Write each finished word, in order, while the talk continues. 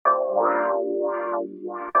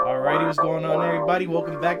Alrighty, what's going on, everybody?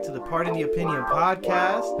 Welcome back to the Pardon the Opinion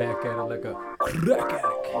podcast. Back at it like a crack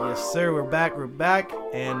addict. Yes, sir. We're back.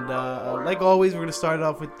 And like always, we're going to start it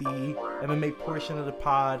off with the MMA portion of the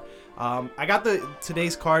pod. I got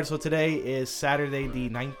today's card. So today is Saturday the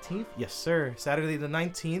 19th. Yes, sir. Saturday the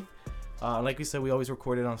 19th. Like we said, we always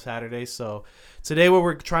record it on Saturday. So today what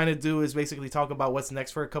we're trying to do is basically talk about what's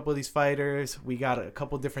next for a couple of these fighters. We got a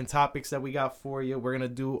couple different topics that we got for you. We're going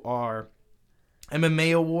to do our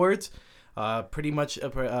MMA awards, pretty much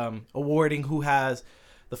awarding who has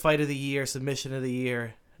the fight of the year, submission of the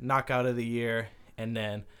year, knockout of the year, and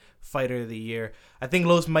then fighter of the year. I think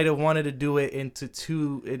Los might have wanted to do it into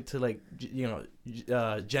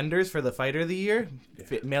genders for the fighter of the year,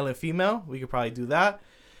 male and female. We could probably do that.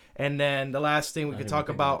 And then the last thing we could talk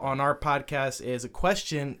about on our podcast is a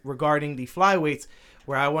question regarding the flyweights,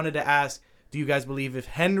 where I wanted to ask, do you guys believe if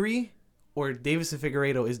Henry or Deiveson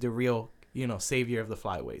Figueiredo is the real savior of the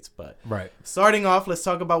flyweights? But right. Starting off, let's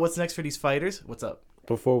talk about what's next for these fighters. What's up?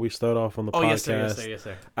 Before we start off on the podcast, yes,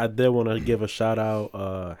 sir. I did want to give a shout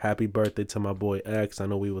out. Happy birthday to my boy X. I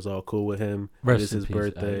know we was all cool with him. Rest it's in his peace,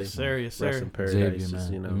 birthday. Yes, sir. Rest in paradise.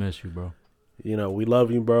 Xavier, man. We miss you, bro. We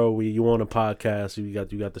love you, bro. You on a podcast.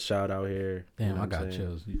 You got the shout out here. Damn, I got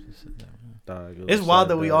chills. You just said that, man. It's wild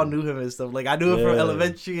that we all knew him and stuff. Like, I knew him from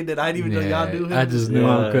elementary, and then I didn't even know y'all knew him. I just knew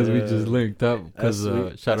him because we just linked up. Because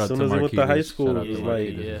shout out to Marquis. As soon as we went to high school, it was like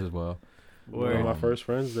as well. One of my first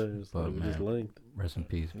friends there. We just linked. Rest in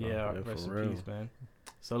peace, bro. Yeah, rest in peace, man.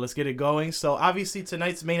 So let's get it going. So obviously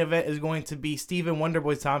tonight's main event is going to be Stephen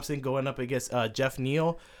Wonderboy Thompson going up against Jeff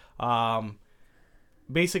Neal.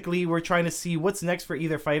 Basically, we're trying to see what's next for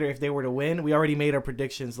either fighter if they were to win. We already made our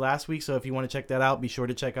predictions last week, so if you want to check that out, be sure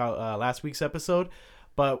to check out last week's episode.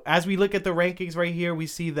 But as we look at the rankings right here, we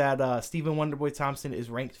see that Stephen Wonderboy Thompson is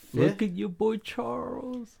ranked 5th. Look at your boy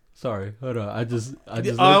Charles. Sorry, hold on. I just looked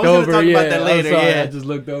over. I was gonna talk about that later. I just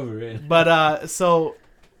looked over it. But so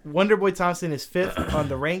Wonderboy Thompson is 5th on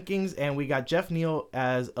the rankings, and we got Jeff Neal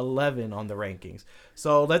as 11 on the rankings.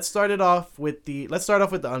 So let's start off with the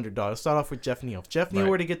underdog. Let's start off with Jeff Neal. If Jeff Neal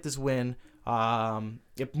were to get this win,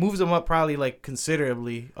 it moves him up probably like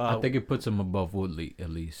considerably. I think it puts him above Woodley at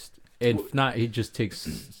least. If not, he just takes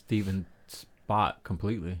Steven's spot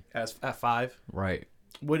completely. At 5. Right.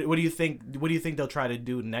 What do you think? What do you think they'll try to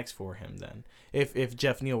do next for him then? If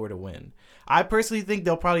Jeff Neal were to win, I personally think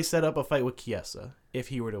they'll probably set up a fight with Chiesa if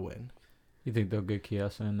he were to win. You think they'll get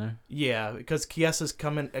Chiesa in there? Yeah, because Chiesa's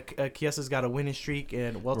coming. Chiesa's got a winning streak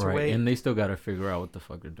in welterweight, right? And they still got to figure out what the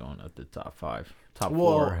fuck they're doing at the top 4,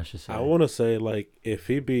 I should say. I want to say if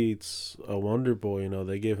he beats a Wonder Boy,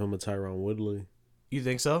 they give him a Tyron Woodley. You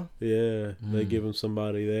think so? Yeah, they give him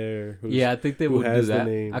somebody there. I think they would do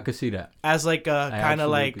that. I could see that as like kind of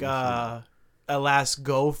like a last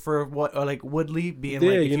go for Woodley being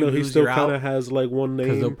like. If he still kind of has like one name.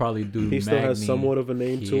 Because they'll probably do. He still has somewhat of a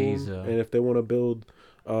name to him, and if they want to build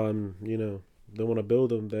on, they want to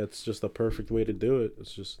build him. That's just a perfect way to do it.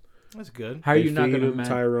 It's just. That's good. How are you not going to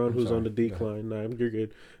Tyron, who's on the decline? Nah, you're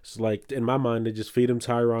good. It's like in my mind, they just feed him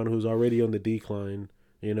Tyron, who's already on the decline.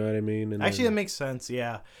 You know what I mean? And actually, that makes sense,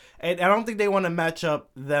 yeah. And I don't think they want to match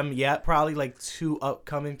up them yet. Probably like 2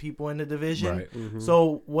 upcoming people in the division. Right. Mm-hmm.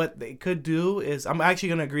 So what they could do is, I'm actually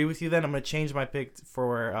going to agree with you then. I'm going to change my pick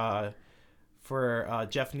for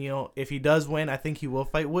Jeff Neal. If he does win, I think he will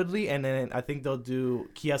fight Woodley. And then I think they'll do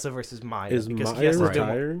Chiesa versus Maia. Is Maia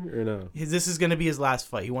retiring or no? This is going to be his last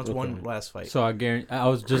fight. He wants one last fight. So I guarantee,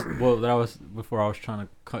 before I was trying to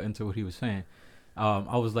cut into what he was saying.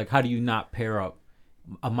 I was like, how do you not pair up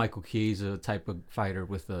a Michael Chiesa type of fighter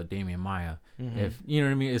with Damian Maia? Mm-hmm. If you know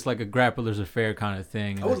what I mean, it's like a grappler's affair kind of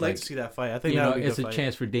thing. I would like to see that fight. I think it's a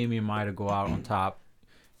chance for Damian Maia to go out on top,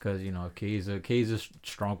 because Chiesa's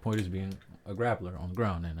strong point is being a grappler on the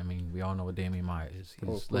ground, and I mean we all know what Damian Maia is.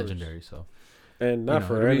 He's legendary. So, and not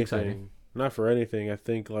for anything, I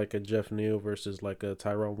think like a Jeff Neal versus like a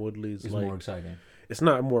Tyron Woodley is like more exciting. It's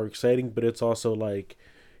not more exciting, but it's also like,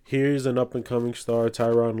 here's an up-and-coming star,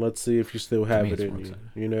 Tyron. Let's see if you still have it in you. Exciting.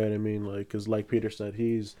 You know what I mean? Like, because like Peter said,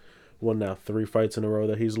 he's won now 3 fights in a row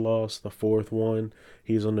that he's lost. The 4th one,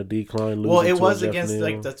 he's on the decline. Well, it was against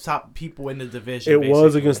like the top people in the division. It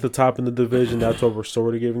was against the top in the division. That's what we're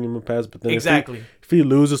sort of giving him a pass. But then if he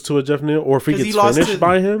loses to a Jeff Neal, or if he gets finished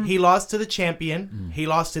by him, he lost to the champion. He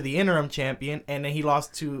lost to the interim champion, and then he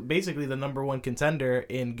lost to basically the number 1 contender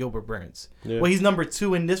in Gilbert Burns. Yeah. Well, he's number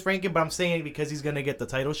 2 in this ranking, but I'm saying because he's gonna get the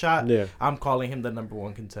title shot, I'm calling him the number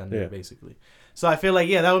 1 contender basically. So I feel like,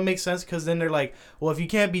 that would make sense, because then they're like, well, if you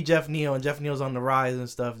can't beat Jeff Neal and Jeff Neal's on the rise and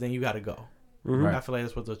stuff, then you got to go. Mm-hmm. I feel like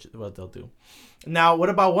that's what they'll do. Now, what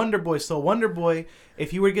about Wonderboy? So Wonderboy,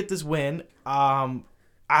 if he were to get this win,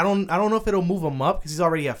 I don't know if it'll move him up because he's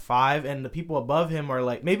already at 5, and the people above him are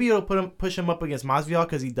like, maybe it'll push him up against Masvidal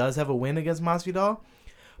because he does have a win against Masvidal.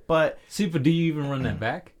 But see, but do you even run that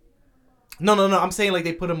back? No. I'm saying like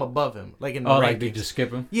they put him above him, like in the rankings. Like they just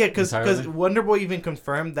skip him. Yeah, because Wonderboy even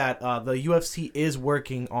confirmed that the UFC is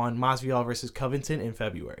working on Masvidal versus Covington in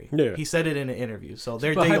February. Yeah, he said it in an interview. So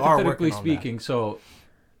they but are working speaking, on that. So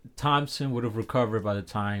Thompson would have recovered by the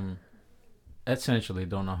time. Essentially,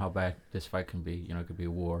 don't know how bad this fight can be. You know, it could be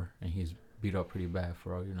a war, and he's beat up pretty bad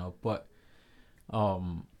for all you know. But,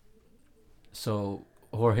 so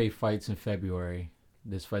Jorge fights in February.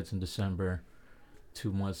 This fight's in December.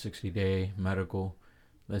 2 months, 60-day medical.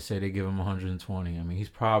 Let's say they give him 120. I mean, he's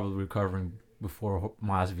probably recovering before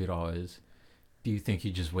Masvidal is. Do you think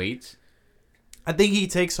he just waits? I think he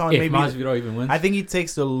takes on if Masvidal even wins. I think he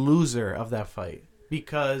takes the loser of that fight.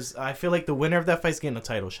 Because I feel like the winner of that fight is getting a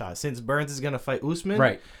title shot. Since Burns is going to fight Usman,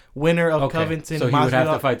 right? Winner of Covington, so he Masvidal, would have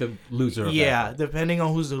to fight the loser of that fight. Depending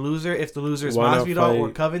on who's the loser. If the loser is Masvidal or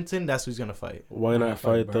Covington, that's who's going to fight. Why not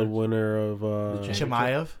fight the winner of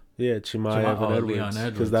Chimaev? Yeah, Chimaev and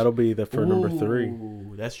Edwards. Because that'll be for number 3.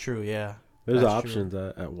 That's true, yeah. There's options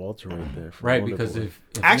at welterweight there. For right, because if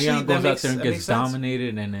Leon goes out there and gets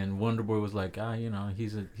dominated, and then Wonderboy was like,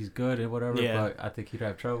 he's good and whatever, but I think he'd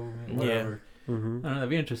have trouble. Whatever. Yeah. Mm-hmm. I don't know, that'd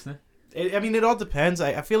be interesting. It all depends.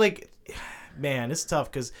 I feel like, man, it's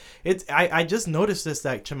tough because I just noticed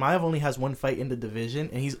that Chimaev only has 1 fight in the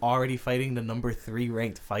division, and he's already fighting the number 3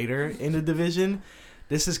 ranked fighter in the division.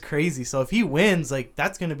 This is crazy. So if he wins, like,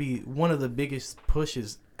 that's gonna be one of the biggest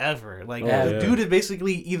pushes ever. Like, the dude is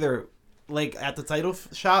basically either like at the title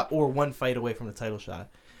shot or 1 fight away from the title shot.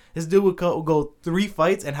 This dude would go 3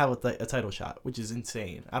 fights and have a title shot, which is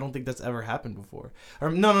insane. I don't think that's ever happened before.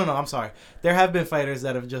 Or no, I'm sorry. There have been fighters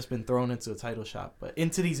that have just been thrown into a title shot, but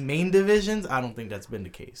into these main divisions, I don't think that's been the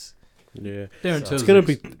case. Yeah, it's gonna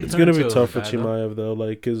be tough for Chimaev though,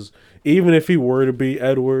 like, because even if he were to beat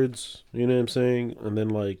Edwards, you know what I'm saying, and then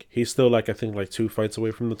like he's still like I think like 2 fights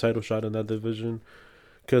away from the title shot in that division,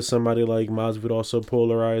 because somebody like Masvidal also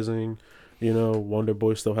polarizing, you know,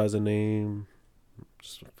 Wonderboy still has a name.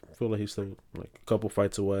 I feel like he's still like a couple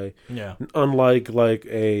fights away. Yeah. Unlike like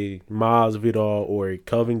a Masvidal or a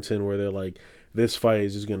Covington, where they're like, this fight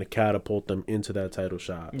is just gonna catapult them into that title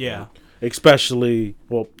shot. Yeah. Like, especially,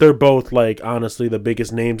 well, they're both like honestly the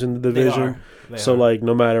biggest names in the division. They are. Like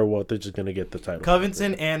no matter what, they're just gonna get the title.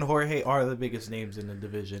 Covington and Jorge are the biggest names in the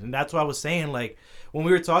division, and that's why I was saying, like, when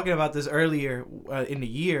we were talking about this earlier in the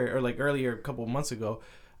year, or like earlier a couple of months ago,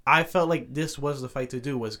 I felt like this was the fight to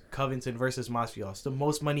do, was Covington versus Masvidal. It's the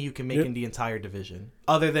most money you can make in the entire division,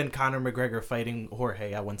 other than Conor McGregor fighting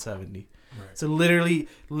Jorge at 170. Right. So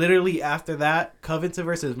literally after that, Covington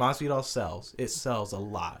versus Masvidal sells. It sells a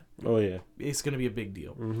lot. Oh yeah, it's gonna be a big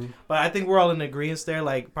deal. Mm-hmm. But I think we're all in agreement there.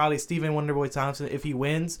 Like probably Stephen Wonderboy Thompson, if he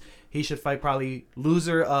wins, he should fight probably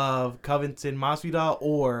loser of Covington Masvidal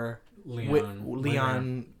or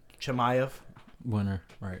Leon Chimaev. Winner,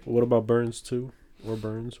 right? What about Burns too? Or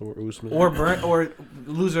Burns or Usman, or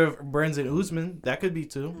loser of Burns and Usman. That could be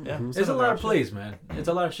too. Yeah, there's a lot of plays, man. It's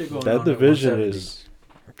a lot of shit going on. That division is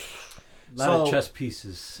a lot of chess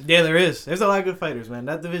pieces. Yeah, there is. There's a lot of good fighters, man.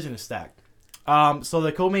 That division is stacked. So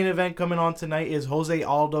the co-main event coming on tonight is Jose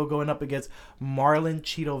Aldo going up against Marlon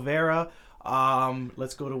Chito Vera.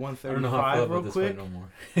 Let's go to 135 real quick. No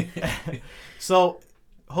more. So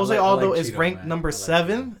Jose Aldo is ranked number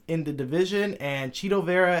 7 in the division, and Chito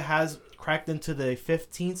Vera has cracked into the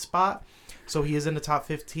 15th spot, so he is in the top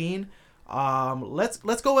 15.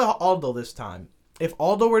 Let's go with Aldo this time. If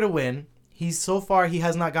Aldo were to win, he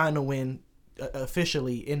has not gotten a win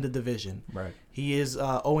officially in the division. Right. He is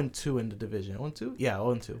 0-2 in the division. 0-2? Yeah,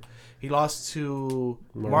 0-2. He lost to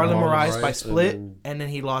Marlon Moraes by split, and then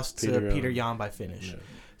he lost to Peter Yan by finish. Yeah.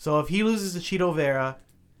 So if he loses to Chito Vera,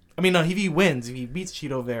 if he wins, if he beats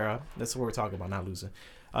Chito Vera, that's what we're talking about, not losing.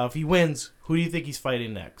 If he wins, who do you think he's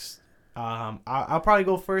fighting next? I'll probably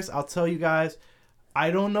go first. I'll tell you guys,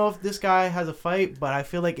 I don't know if this guy has a fight, but I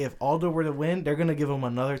feel like if Aldo were to win, they're going to give him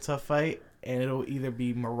another tough fight, and it'll either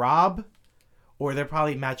be Merab, or they'll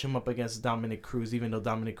probably match him up against Dominic Cruz, even though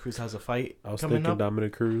Dominic Cruz has a fight coming up. I was thinking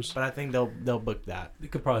Dominic Cruz. But I think they'll book that. They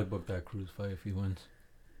could probably book that Cruz fight if he wins.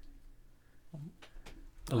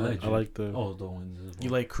 I like the Aldo wins as well. You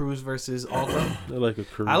like Cruz versus Aldo? I like a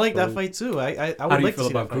Cruz. I like that fight too. I would like to see that. How do you feel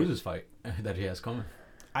about Cruz's fight that he has coming?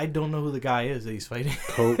 I don't know who the guy is that he's fighting.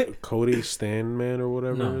 Cody Stanman or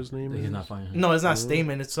whatever his name is. He's not fighting him. No, it's not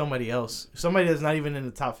Stamen. It's somebody else. Somebody that's not even in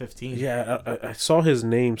the top 15. Yeah, I saw his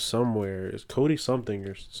name somewhere. It's Cody something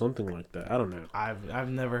or something like that. I don't know. I've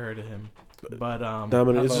never heard of him. But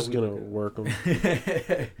Dominic is just gonna work him.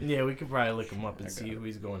 yeah, we could probably look him up and see who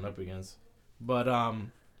he's going up against. But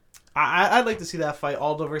I'd like to see that fight,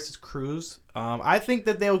 Aldo versus Cruz. I think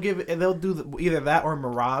that they'll do either that or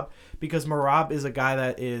Merab, because Merab is a guy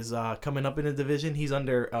that is coming up in the division. He's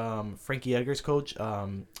under Frankie Edgar's coach,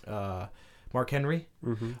 Mark Henry.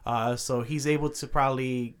 Mm-hmm. So he's able to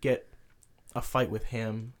probably get a fight with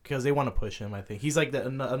him because they want to push him. I think he's like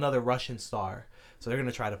another Russian star, so they're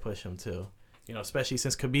gonna try to push him too. You know, especially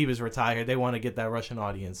since Khabib is retired, they want to get that Russian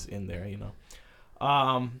audience in there. You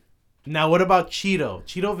know. Now, what about Chito?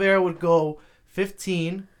 Chito Vera would go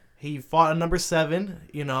 15. He fought at number 7,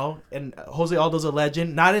 you know, and Jose Aldo's a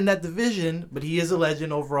legend. Not in that division, but he is a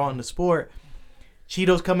legend overall in the sport.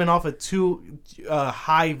 Chito's coming off of 2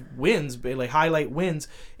 high wins, like highlight wins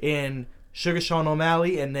in Sugar Sean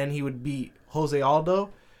O'Malley, and then he would beat Jose Aldo.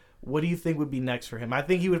 What do you think would be next for him? I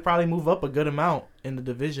think he would probably move up a good amount in the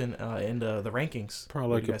division, in the rankings.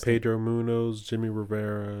 Probably like a Pedro Munoz, Jimmy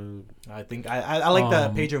Rivera. I think I like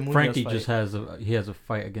that Pedro Munoz Frankie fight. just has a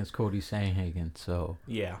fight against Cody Sanhagen, so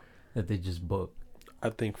yeah, that they just booked.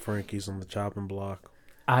 I think Frankie's on the chopping block.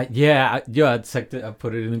 I put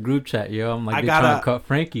it in the group chat, yo. I'm like, they're trying to cut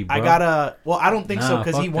Frankie, bro. I don't think so,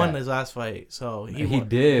 because he won that. his last fight. So he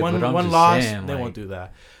did, one but I'm just loss, saying, they like, won't do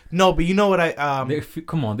that. No, but you know what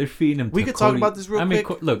come on, they're feeding him. We to could Cody. talk about this real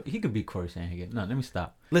quick. Look, he could beat Corey Sanhagen. No, let me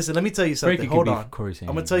stop. Listen, let me tell you something. Frankie Hold could on. beat Corey Sanhagen.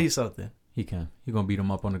 I'm going to tell you something. He can. He's going to beat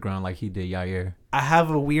him up on the ground like he did Yair. I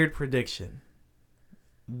have a weird prediction.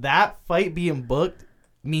 That fight being booked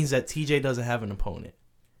means that TJ doesn't have an opponent.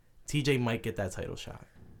 TJ might get that title shot.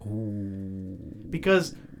 Ooh.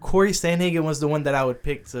 Because Corey Sanhagen was the one that I would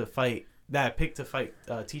pick to fight. That I picked to fight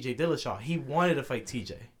TJ Dillashaw. He wanted to fight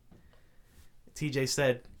TJ. TJ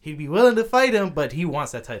said he'd be willing to fight him, but he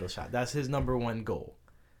wants that title shot. That's his number one goal.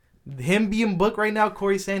 Him being booked right now,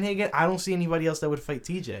 Corey Sanhagen, I don't see anybody else that would fight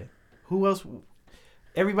TJ. Who else?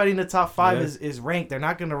 Everybody in the top 5 is ranked. They're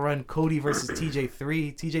not going to run Cody versus TJ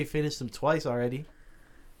 3. TJ finished him twice already.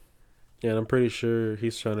 Yeah, and I'm pretty sure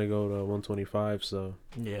he's trying to go to 125, so.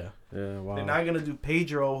 Yeah. Yeah, wow. They're not going to do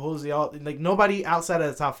Pedro, Jose Aldo. Like, nobody outside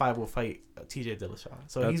of the top 5 will fight TJ Dillashaw.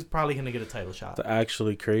 So he's probably going to get a title shot. It's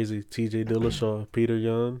actually crazy. TJ Dillashaw, Peter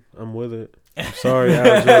Yan, I'm with it. I'm sorry,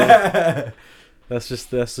 Aljo.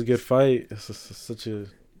 That's a good fight. It's such a...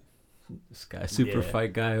 This guy, super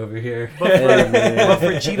fight guy over here. But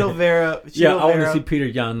for Chito Vera... I want to see Peter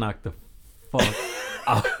Yan knock the fuck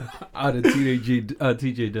out of TJ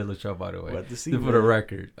Dillashaw, by the way. For the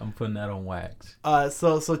record, I'm putting that on wax.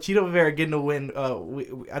 So Chito Rivera getting a win.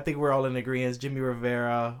 I think we're all in agreement. Jimmy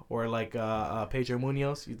Rivera or like Pedro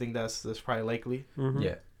Munoz. You think that's probably likely? Mm-hmm.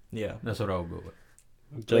 Yeah. That's what I'll go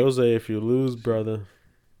with. Jose, if you lose, brother,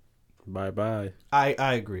 bye. I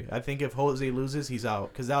agree. I think if Jose loses, he's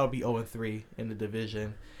out, because that'll be 0-3 in the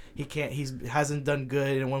division. He can't. Hasn't done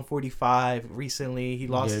good in 145 recently. He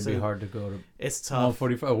lost. It'd be hard to go to. It's tough.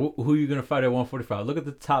 145. Who are you gonna fight at 145? Look at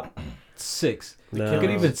the top 6. No. Look at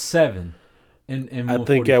even 7. In I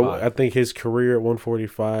think his career at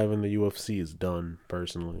 145 in the UFC is done.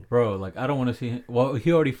 Personally, bro, like I don't want to see him. Well,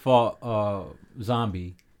 he already fought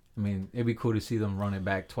Zombie. I mean, it'd be cool to see them run it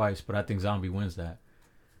back twice, but I think Zombie wins that.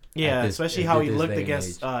 Yeah, especially how he looked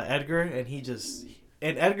against Edgar, and he just.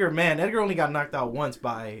 And Edgar only got knocked out once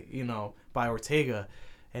by Ortega,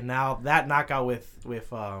 and now that knockout with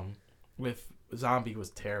Zombie was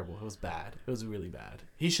terrible. It was bad. It was really bad.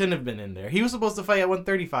 He shouldn't have been in there. He was supposed to fight at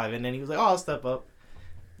 135, and then he was like, "Oh, I'll step up."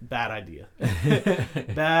 Bad idea.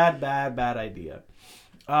 bad idea.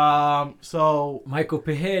 So Michael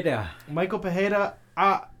Pereira.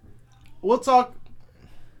 We'll talk.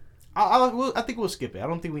 I think we'll skip it. I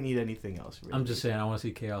don't think we need anything else. Really. I'm just saying, I want to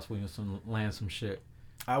see Chaos Williamson land some shit.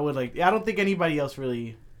 I would like. I don't think anybody else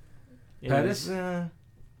really. Pettis?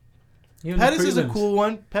 Pettis is a cool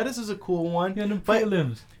one. Yeah, the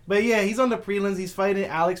prelims. But yeah, he's on the prelims. He's fighting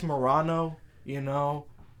Alex Morano,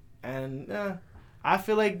 and I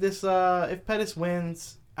feel like this. If Pettis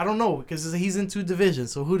wins, I don't know, because he's in 2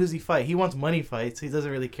 divisions. So who does he fight? He wants money fights. He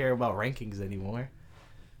doesn't really care about rankings anymore.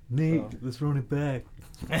 Nate, let's run it back.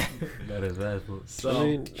 That is bad. So, I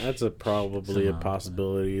mean, that's probably a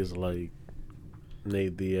possibility. Is like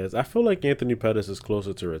Nate Diaz. I feel like Anthony Pettis is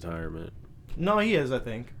closer to retirement. No, he is, I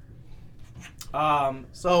think.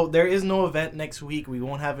 So there is no event next week. We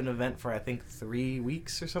won't have an event for, I think, 3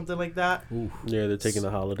 weeks or something like that. Oof. Yeah, they're taking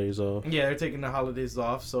the holidays off. Yeah, they're taking the holidays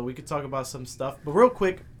off, so we could talk about some stuff. But real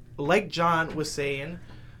quick, like John was saying,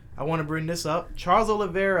 I want to bring this up. Charles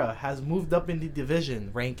Oliveira has moved up in the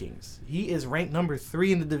division rankings. He is ranked number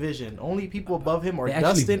 3 in the division. Only people above him are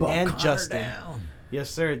Dustin and Justin. Yes,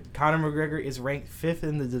 sir. Conor McGregor is ranked 5th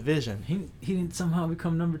in the division. He didn't somehow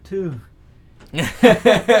become number 2.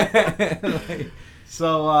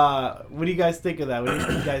 So, what do you guys think of that? What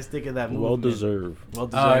do you guys think of that movement? Well deserved. Well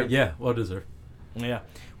deserved. Yeah, well deserved. Yeah.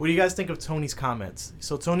 What do you guys think of Tony's comments?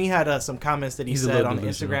 So Tony had some comments that he said on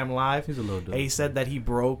Instagram Live. He's a little and he said that he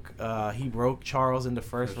broke Charles in the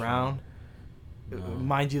first round. No.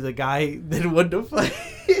 Mind you, the guy that won the fight.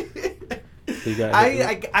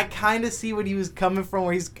 I kind of see what he was coming from.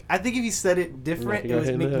 Where I think if he said it different, it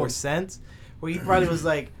would make more sense. Where he probably was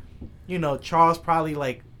like, Charles probably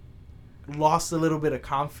like lost a little bit of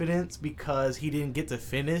confidence because he didn't get to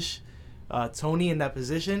finish Tony in that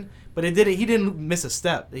position. But he didn't miss a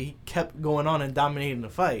step. He kept going on and dominating the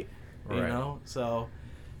fight. Right. So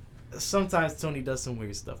sometimes Tony does some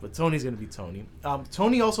weird stuff, but Tony's gonna be Tony.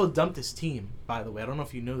 Tony also dumped his team, by the way. I don't know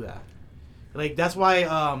if you knew that. Like that's why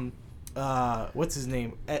what's his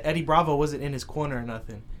name? Eddie Bravo wasn't in his corner or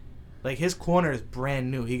nothing. Like his corner is brand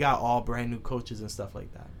new. He got all brand new coaches and stuff like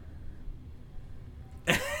that.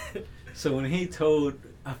 So when he told,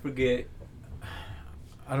 I forget,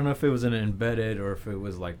 I don't know if it was an embedded or if it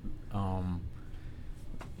was like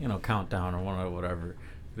countdown or whatever.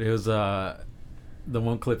 It was the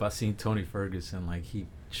one clip I seen Tony Ferguson, like he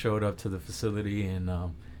showed up to the facility and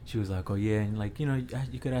she was like, oh yeah, and like you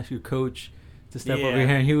could ask your coach to step over here,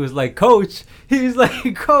 and he was like, coach, he's like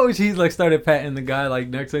started patting the guy like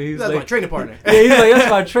next to him. That's like, my training partner. Yeah, he's like, that's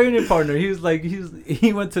my training partner. He was like,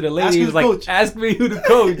 he went to the lady, he was like, coach. Ask me who the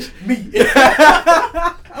coach. Me.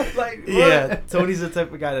 I was like, what? Yeah, Tony's the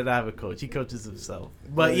type of guy that I have a coach. He coaches himself.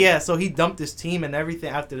 But yeah, so he dumped his team and everything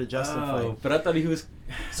after the Justin fight. But I thought he was.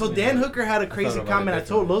 So Dan Hooker had a crazy comment. I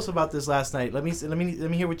told Los about this last night. Let me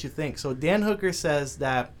hear what you think. So Dan Hooker says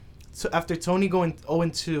that after Tony going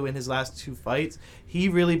 0-2 in his last 2 fights, he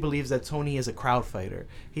really believes that Tony is a crowd fighter.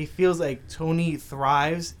 He feels like Tony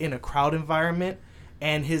thrives in a crowd environment,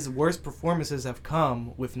 and his worst performances have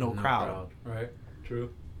come with no crowd. Right.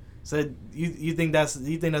 True. So you think that's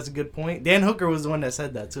a good point? Dan Hooker was the one that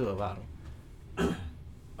said that too about him.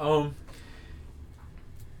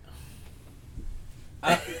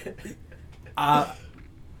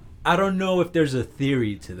 I don't know if there's a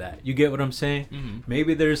theory to that. You get what I'm saying? Mm-hmm.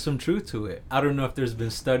 Maybe there's some truth to it. I don't know if there's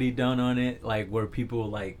been study done on it, like where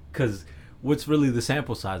people like, because what's really the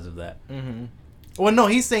sample size of that? Mm-hmm. Well, no,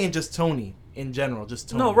 he's saying just Tony in general, just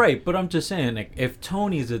Tony. No, right, but I'm just saying, like, if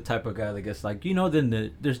Tony's the type of guy that gets like,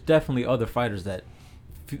 then there's definitely other fighters that,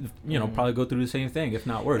 probably go through the same thing, if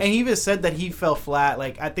not worse. And he even said that he fell flat.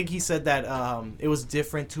 Like, I think he said that it was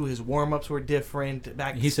different too. His warm-ups were different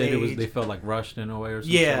backstage. He said they felt like rushed in a way or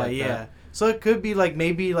something like that. So it could be like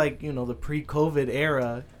maybe like, the pre-COVID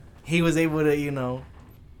era, he was able to,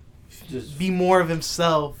 just be more of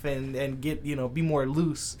himself and get, be more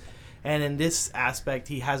loose. And in this aspect,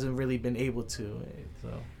 he hasn't really been able to. So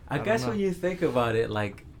I guess when you think about it,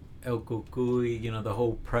 like El Cucuy, the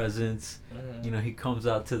whole presence, he comes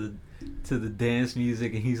out to the dance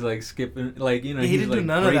music and he's like skipping, like he didn't like do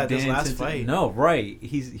none of that this last fight. No, right?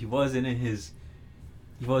 He wasn't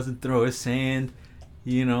throwing sand,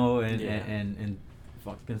 and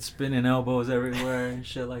fucking spinning elbows everywhere and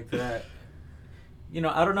shit like that.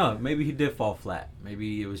 I don't know. Maybe he did fall flat.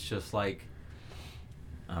 Maybe it was just like,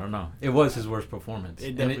 I don't know. It was his worst performance.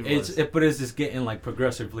 It definitely was. But it's just getting like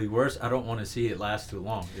progressively worse. I don't want to see it last too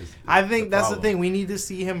long. I think that's the thing. We need to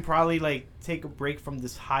see him probably like take a break from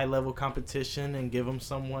this high level competition and give him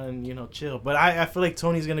someone, chill. But I feel like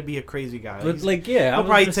Tony's gonna be a crazy guy. But he'll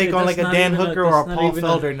probably take on like a Dan Hooker or a Paul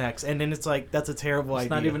Felder next, and then it's like that's a terrible idea.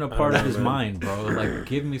 It's not even a part of his mind, bro. Like,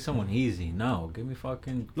 give me someone easy. No, give me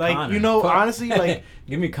fucking like Conor. Honestly, like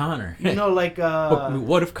give me Conor. Like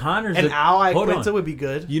what if Conor's an Al Iaquinta would be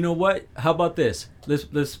good. You know what? How about this?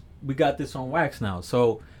 Let's we got this on wax now.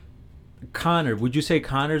 So Conor, would you say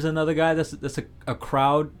Conor's another guy that's a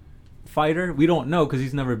crowd fighter? We don't know because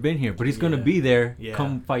he's never been here, but he's going to be there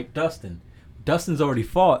come fight Dustin. Dustin's already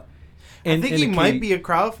fought. And I think he might be a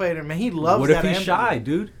crowd fighter, man. He loves that. What if he's shy,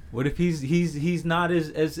 dude? What if he's not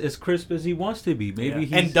as crisp as he wants to be? Maybe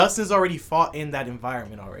he's... And Dustin's already fought in that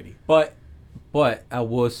environment already. But I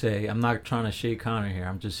will say, I'm not trying to shake Conor here.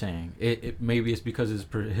 I'm just saying it maybe it's because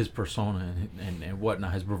his persona and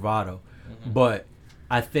whatnot, his bravado. Mm-hmm. But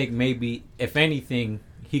I think maybe if anything,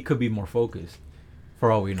 he could be more focused.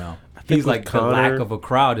 For all we know, he's like Conor, the lack of a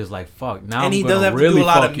crowd is like fuck. Now and he doesn't have to do a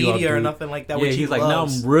lot of media or nothing like that. Yeah, which he's like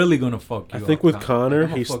loves. now I'm really gonna fuck you. I think with Conor,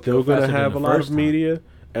 he's still gonna have a lot of media,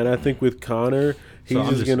 and I think with Conor. He's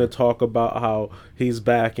just going to talk about how he's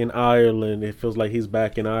back in Ireland. It feels like he's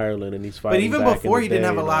back in Ireland and he's fighting. But even before, he didn't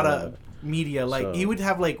have a lot of media. Like, he would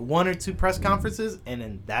have like 1 or 2 press conferences, and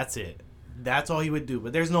then that's it. That's all he would do.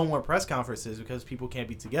 But there's no more press conferences because people can't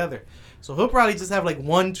be together. So he'll probably just have like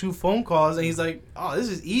 1-2 phone calls, and he's like, "Oh, this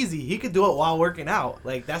is easy. He could do it while working out."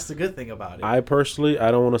 Like that's the good thing about it. I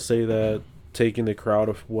don't want to say that taking the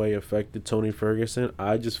crowd away affected Tony Ferguson.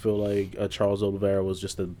 I just feel like Charles Oliveira was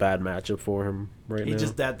just a bad matchup for him now. He's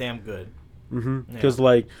just that damn good. Because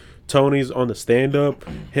like Tony's on the stand up,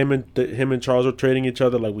 him and Charles are trading each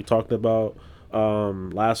other like we talked about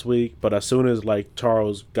last week. But as soon as like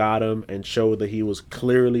Charles got him and showed that he was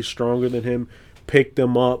clearly stronger than him, picked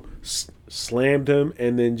him up, slammed him,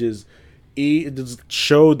 and then just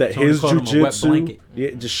showed that Tony his called him a wet blanket.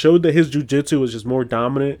 just showed that his jiu-jitsu was just more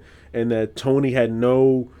dominant, and that Tony had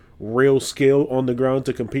no real skill on the ground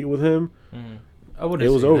to compete with him. I wouldn't.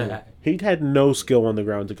 It was say over. That. He had no skill on the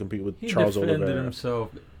ground to compete with Charles defended Oliveira. himself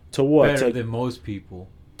To what? better than most people.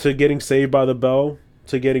 To getting saved by the bell,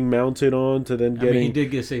 to getting mounted on, to then getting. I mean, he did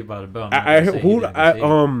get saved by the bell.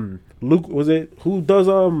 Luke was it? Who does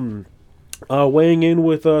weighing in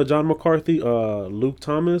with John McCarthy? Luke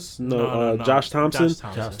Thomas? No, Josh Thompson.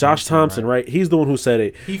 Josh Thompson, right? He's the one who said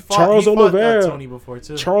it. He fought Tony before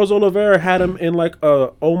too. Charles Oliveira had him in like a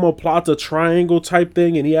omoplata triangle type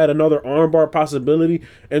thing, and he had another armbar possibility.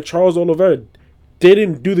 And Charles Oliveira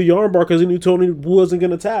didn't do the armbar because he knew Tony wasn't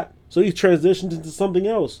gonna tap, so he transitioned into something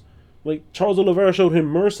else. Like Charles Oliveira showed him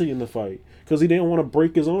mercy in the fight because he didn't want to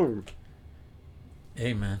break his arm.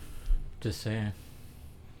 Hey man, just saying.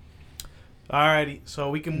 Alrighty, so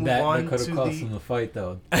we can move on that could to have cost him the fight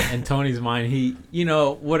though. In Tony's mind, he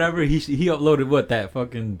whatever he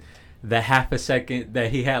uploaded the half a second that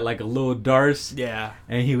he had like a little Darce. Yeah.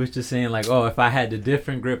 And he was just saying like, oh, if I had a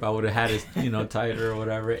different grip, I would have had it, tighter or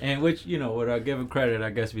whatever. And which, would I give him credit, I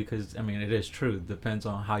guess, because I mean it is true. It depends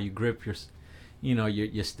on how you grip your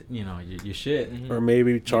shit. Or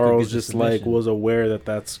maybe Charles just like was aware that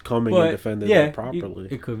that's coming and defended it properly.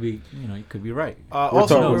 It could be, you could be right.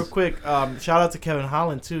 Also, real quick, shout out to Kevin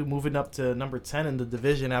Holland too, moving up to number 10 in the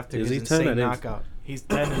division after his insane knockout. He's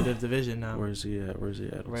 10 in the division now. Where's he at?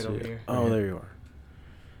 Right over here. Oh, there you are.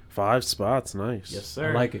 5 spots, nice. Yes,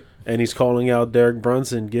 sir. I like it. And he's calling out Derek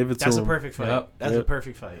Brunson. Give it to him. That's a perfect fight. Yep. That's a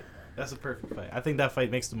perfect fight. That's a perfect fight. I think that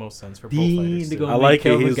fight makes the most sense for both fighters. I like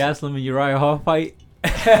Kelvin it. Gastelum and Uriah Hall fight.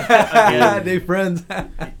 They friends.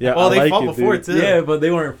 Yeah. Well, they fought before too. Yeah, but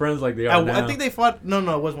they weren't friends like they are now. I think they fought. No,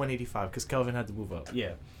 it was 185 because Kelvin had to move up.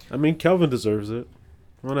 Yeah. I mean, Kelvin deserves it.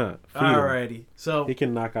 Why not? Alrighty. So he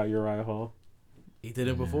can knock out Uriah Hall. He did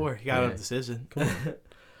it before. He got a decision.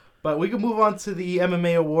 But we can move on to the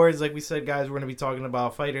MMA awards. Like we said, guys, we're going to be talking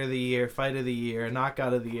about Fighter of the Year, Fight of the Year,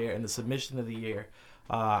 Knockout of the Year, and the Submission of the Year.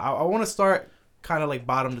 I want to start kind of like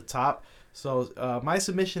bottom to top. So my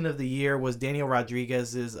submission of the year was Daniel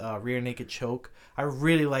Rodriguez's rear naked choke. I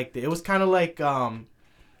really liked it. It was kind of like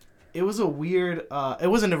it was a weird. It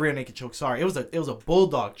wasn't a rear naked choke. Sorry, it was a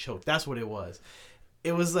bulldog choke. That's what it was.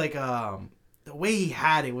 It was like the way he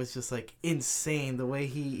had it was just like insane. The way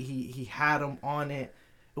he had him on it.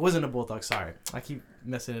 It wasn't a bulldog. Sorry, I keep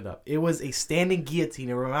messing it up. It was a standing guillotine.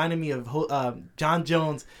 It reminded me of John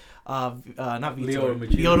Jones. Not Vitor,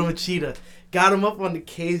 Lyoto Machida. Got him up on the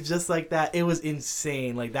cage just like that. It was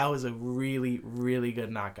insane. Like, that was a really, really good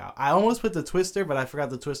knockout. I almost put the Twister, but I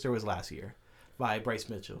forgot the Twister was last year by Bryce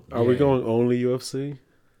Mitchell. Are we going only UFC?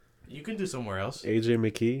 You can do somewhere else. AJ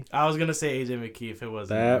McKee? I was going to say AJ McKee if it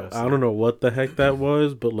wasn't that. UFC. I don't know what the heck that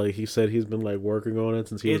was, but like he said he's been like working on it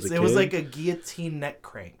since he was a kid. It was like a guillotine neck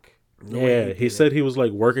crank. Yeah, he said he was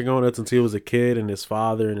like working on it since he was a kid, and his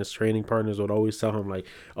father and his training partners would always tell him like,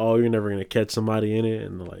 "Oh, you're never gonna catch somebody in it,"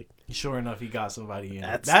 and like, sure enough, he got somebody in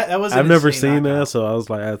it. That was. I've never seen that, so I was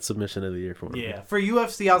like, that's submission of the year for me. Yeah, for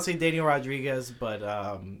UFC, I'll say Daniel Rodriguez, but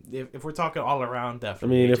if we're talking all around,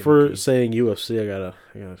 definitely. I mean, if we're saying UFC, I gotta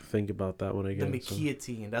think about that one again. The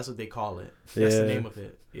McKeotine, that's what they call it. That's the name of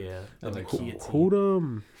it. Yeah, the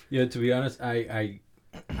McKeotine. Yeah, to be honest, I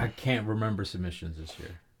can't remember submissions this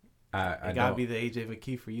year. I gotta be the AJ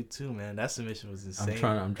McKee for you too, man. That submission was insane.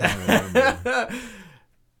 I'm trying to remember.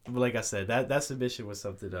 But like I said, that submission was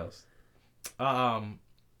something else.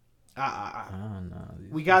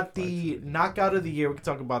 We got the knockout of the year. We can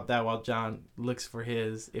talk about that while John looks for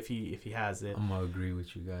his, if he has it. I'm gonna agree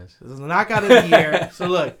with you guys. This is the knockout of the year. So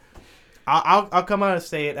look, I'll come out and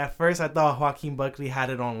say it. At first, I thought Joaquin Buckley had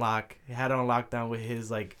it on lock. He had it on lockdown with his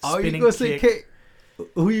like spinning kick.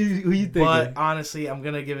 Who you thinking? But honestly, I'm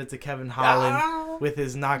going to give it to Kevin Holland with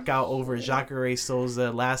his knockout over Jacare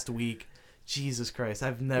Souza last week. Jesus Christ,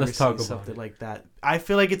 I've never seen something like that. I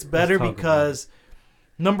feel like it's better because,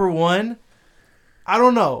 number one, I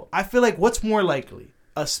don't know. I feel like what's more likely?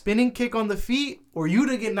 A spinning kick on the feet or you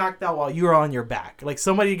to get knocked out while you're on your back? Like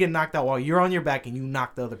somebody to get knocked out while you're on your back and you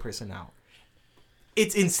knock the other person out.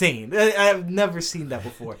 it's insane. I've never seen that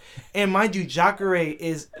before. And mind you, Jacare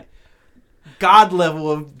is god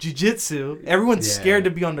level of jiu-jitsu. Everyone's scared to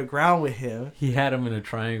be on the ground with him. He had him in a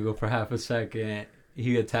triangle for half a second.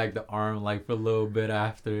 He attacked the arm like for a little bit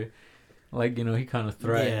after. Like, you know, he kind of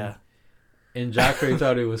threatened. Yeah. And Jacare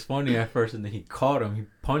thought it was funny at first, and then he caught him. He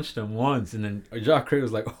punched him once, and then Jacare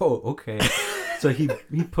was like, "Oh, okay." So he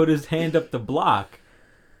put his hand up to block,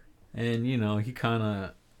 and you know he kind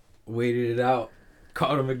of waited it out,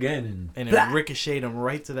 caught him again, and it ricocheted him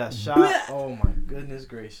right to that shot. Oh my goodness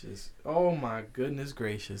gracious! Oh my goodness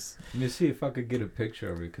gracious! Let me see if I could get a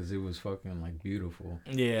picture of it because it was fucking like beautiful.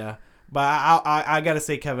 Yeah. But I gotta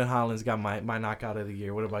say Kevin Holland's got my knockout of the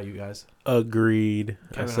year. What about you guys? Agreed.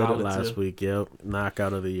 Kevin I said Holland it last too. week. Yep,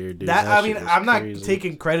 knockout of the year, dude. That I shit mean, was I'm not crazy.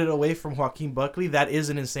 taking credit away from Joaquin Buckley. That is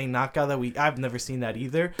an insane knockout that I've never seen that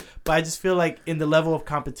either. But I just feel like in the level of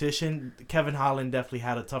competition, Kevin Holland definitely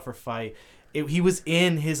had a tougher fight. He was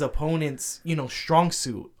in his opponent's, you know, strong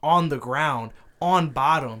suit on the ground, on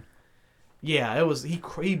bottom. Yeah, it was. He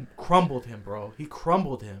crumbled him, bro. He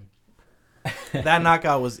crumbled him. That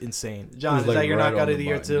knockout was insane. John, is that your knockout of the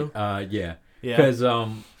year too? Yeah. Yeah. Because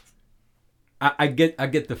I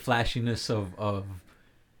get the flashiness of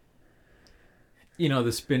you know,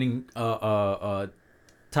 the spinning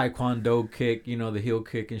taekwondo kick, you know, the heel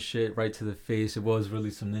kick and shit right to the face. It was really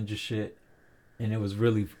some ninja shit, and it was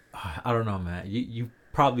really, I don't know, man. You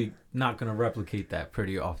probably not gonna replicate that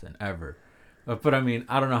pretty often ever, but I mean,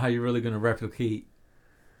 I don't know how you're really gonna replicate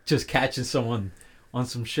just catching someone on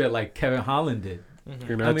some shit like Kevin Holland did.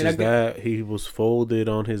 You're not just that. He was folded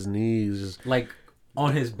on his knees, like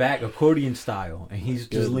on his back, accordion style, and he's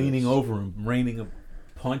just leaning over him, raining a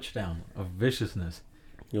punch down of viciousness.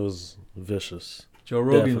 It was vicious. Joe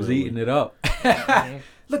Rogan was eating it up.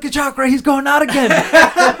 Look at Jacare, he's going out again.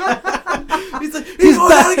 he's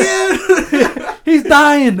going out again. He's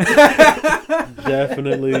dying.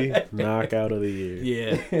 Definitely knockout of the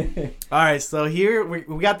year. Yeah. All right, so here we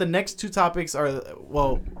got the next two topics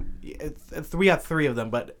we have three of them,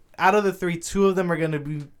 but out of the three, two of them are going to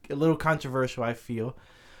be a little controversial, I feel.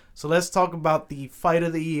 So let's talk about the fight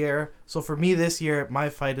of the year. So for me this year, my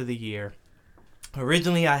fight of the year,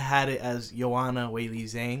 originally I had it as Joanna Weili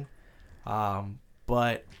Zhang,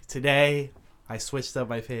 but today I switched up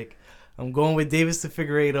my pick. I'm going with Davis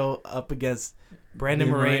Figueiredo up against Brandon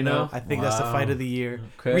Moreno. I think that's the fight of the year.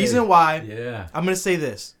 Okay. Reason why, I'm going to say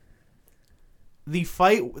this. The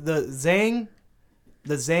fight, the Zhang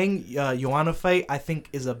Joanna fight, I think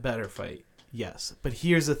is a better fight. Yes. But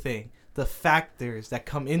here's the thing. The factors that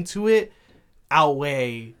come into it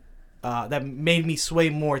outweigh, that made me sway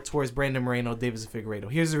more towards Brandon Moreno, Davis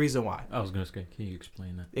Figueiredo. Here's the reason why. I was going to say, can you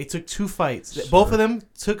explain that? They took two fights. Sure. Both of them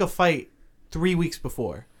took a fight 3 weeks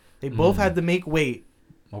before. They both had to make weight.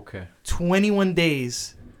 Okay. 21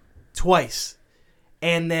 days twice.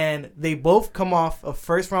 And then they both come off of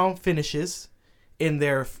first round finishes in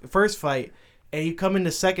their first fight, and you come in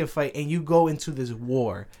the second fight and you go into this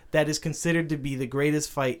war that is considered to be the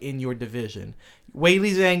greatest fight in your division.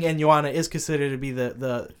 Weili Zhang and Joanna is considered to be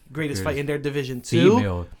the greatest fight in their division too.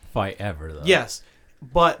 Female fight ever, though. Yes.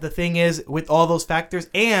 But the thing is, with all those factors,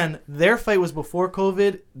 and their fight was before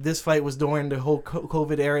COVID, this fight was during the whole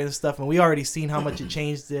COVID era and stuff, and we already seen how much it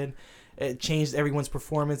changed. It changed everyone's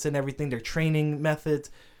performance and everything, their training methods.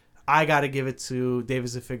 I got to give it to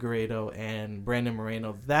Davis Figueiredo and Brandon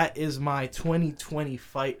Moreno. That is my 2020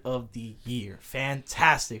 fight of the year.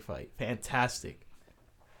 Fantastic fight. Fantastic.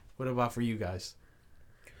 What about for you guys?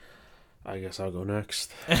 I guess I'll go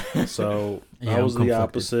next. So Yeah, I was I'm the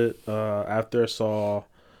conflicted. opposite. After I saw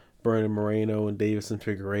Brandon Moreno and Davis and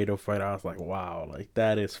Figueiredo fight, I was like, wow, like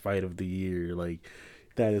that is fight of the year. Like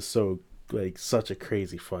that is so like such a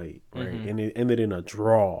crazy fight, right? And it ended in a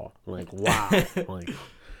draw. Like wow, like.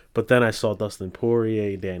 But then I saw Dustin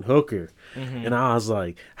Poirier and Dan Hooker, and I was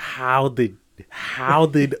like, how did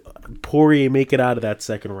Poirier make it out of that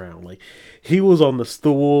second round? Like, he was on the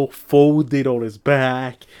stool, folded on his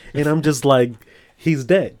back, and I'm just like, he's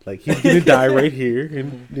dead. Like, he's gonna die right here,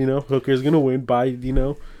 and you know, Hooker's gonna win by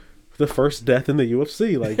the first death in the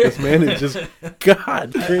UFC. Like, this man is just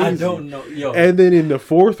god crazy. I don't know, yo. And then in the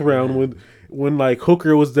fourth round, when like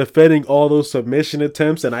Hooker was defending all those submission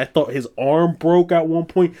attempts, and I thought his arm broke at one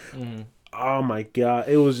point. Oh my god,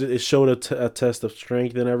 it showed a test of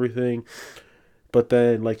strength and everything. But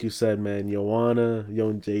then, like you said, man, Joanna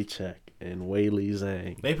Jędrzejczyk and Weili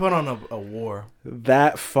Zhang, They put on a war.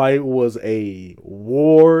 that fight was a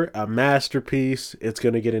war, a masterpiece. It's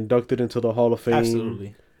gonna get inducted into the Hall of Fame.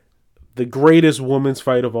 Absolutely. The greatest women's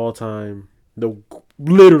fight of all time.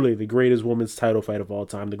 Literally the greatest women's title fight of all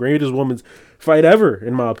time, the greatest women's fight ever,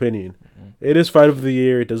 in my opinion. Mm-hmm. It is fight of the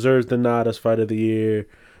year. It deserves the nod as fight of the year.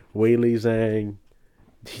 Weili Zhang,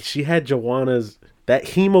 she had Joanna's that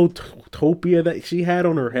hemotopia that she had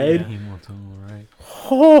on her head. Yeah, hemotopia, right?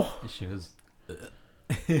 Oh, she was.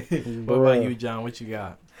 What about you, John? What you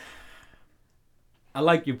got? I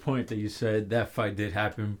like your point that you said that fight did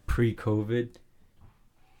happen pre-COVID.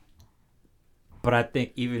 But I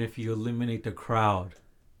think even if you eliminate the crowd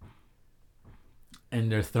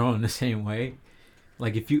and they're thrown the same way,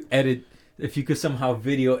 like if you could somehow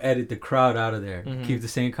video edit the crowd out of there, mm-hmm. keep the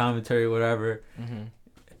same commentary, whatever, mm-hmm.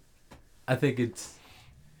 I think it's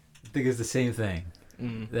the same thing.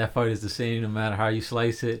 Mm-hmm. That fight is the same no matter how you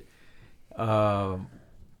slice it.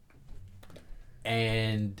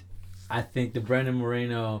 And I think the Brandon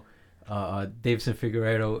Moreno, Deiveson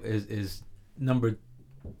Figueiredo is number.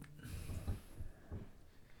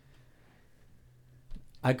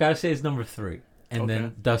 I gotta say it's number 3, and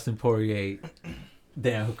then Dustin Poirier,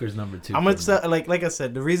 Dan Hooker's number 2. I'm gonna like I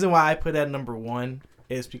said, the reason why I put at number 1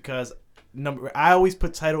 is because I always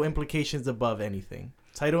put title implications above anything.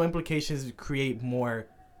 Title implications create more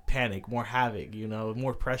panic, more havoc,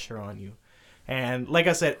 more pressure on you. And like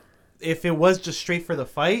I said, if it was just straight for the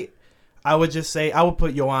fight, I would just say I would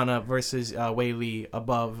put Joanna versus Weili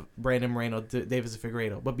above Brandon Moreno, Deiveson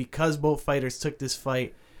Figueiredo. But because both fighters took this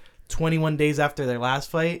fight 21 days after their last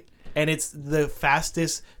fight, and it's the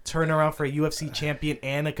fastest turnaround for a UFC champion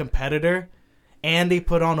and a competitor, and they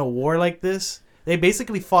put on a war like this, they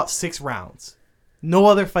basically fought 6 rounds. No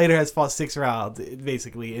other fighter has fought 6 rounds,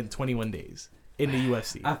 basically, in 21 days in the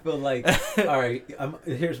UFC. I feel like, all right,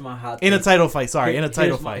 here's my hot take. In a title fight, fight.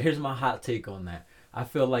 Here's my hot take on that. I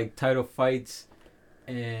feel like title fights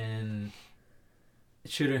and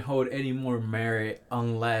shouldn't hold any more merit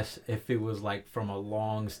unless if it was like from a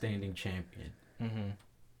long-standing champion. Mm-hmm.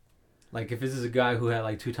 Like if this is a guy who had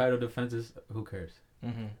like 2 title defenses, who cares?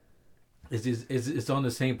 Mm-hmm. It's on the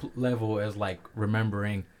same level as like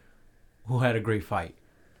remembering who had a great fight.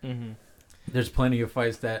 Mm-hmm. There's plenty of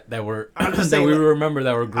fights that were that we remember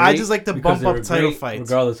that were great. I just like to bump up title fights,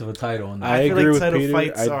 regardless of a title. I agree with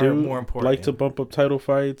Peter. I do more important. Like to bump up title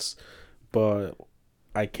fights, but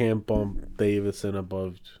I can't bump Deiveson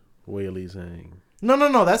above Weili Zhang.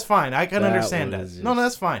 No, that's fine. I can understand that. No,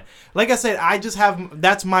 that's fine. Like I said, I just have,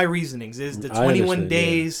 that's my reasonings, is the 21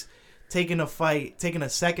 days, taking a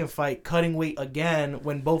second fight, cutting weight again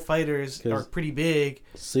when both fighters are pretty big.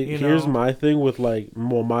 See, here's my thing with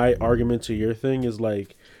my argument to your thing is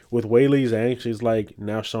like, with Weili Zhang, she's like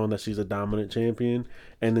now showing that she's a dominant champion,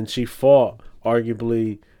 and then she fought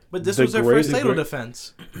arguably. But this was her first title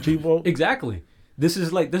defense. Exactly. This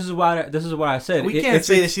is what I said. We can't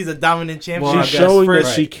say that she's a dominant champion. She's showing that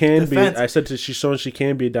she can be. I said she's showing she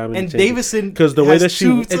can be a dominant champion. And Deiveson, because the way that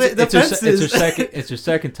it's her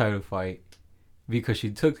second title fight, because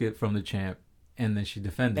she took it from the champ and then she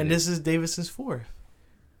defended it. And this is Davison's 4th.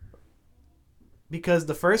 Because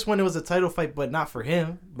the first one, it was a title fight, but not for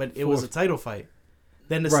him. But it was a title fight.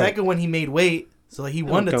 Then the second one, he made weight, so he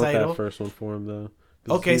won the title. That first one for him though.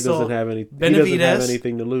 Okay, he doesn't have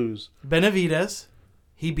anything to lose. Benavidez,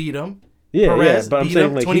 he beat him. Yeah, Perez but I'm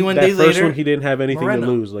saying like 21 that days first later, one he didn't have anything Moreno.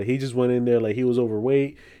 to lose. Like he just went in there like he was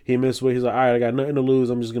overweight. He missed weight. He's like, all right, I got nothing to lose.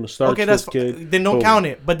 I'm just gonna start. Okay, that's then don't count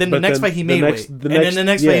it. But then the next fight he made weight, and then the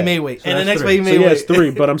next fight he made weight, and the next fight he made weight. Yeah, it's 3.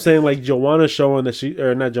 But I'm saying like Joanna showing that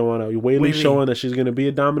Weili showing that she's gonna be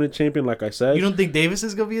a dominant champion. Like I said, you don't think Davis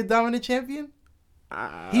is gonna be a dominant champion?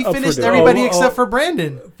 He finished everybody except for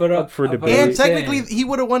Brandon. But up for debate. And technically, he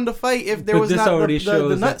would have won the fight if there was not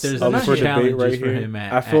the nuts. There's up for debate right here.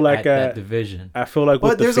 I feel like that division. I feel like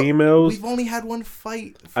with the females, we've only had one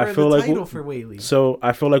fight for the title for Weili. So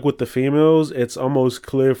I feel like with the females, it's almost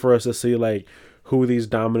clear for us to see like who these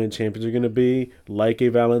dominant champions are going to be, like a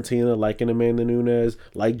Valentina, like an Amanda Nunes,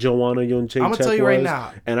 like Joanna Jędrzejczyk. I'm going to tell you right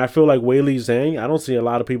now. And I feel like Weili Zhang, I don't see a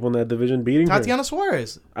lot of people in that division beating Tatiana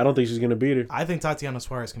Suarez. I don't think she's going to beat her. I think Tatiana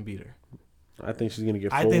Suarez can beat her. I think she's going to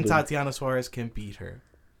get folded. I think Tatiana Suarez can beat her.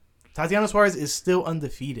 Tatiana Suarez is still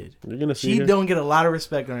undefeated. You're gonna see her. Don't get a lot of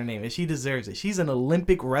respect on her name, and she deserves it. She's an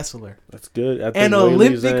Olympic wrestler. That's good. I think an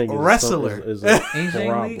Olympic wrestler. Ain't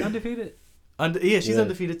Zhang Li undefeated? She's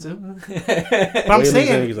undefeated too. But I'm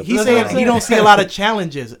saying he's saying he don't see a lot of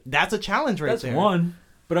challenges. That's a challenge right there. That's one.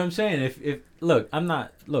 But I'm saying if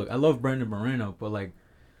I love Brandon Moreno, but like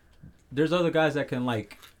there's other guys that can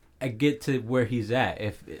like get to where he's at.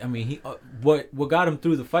 What got him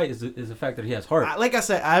through the fight is the fact that he has heart. Like I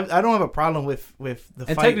said, I don't have a problem with the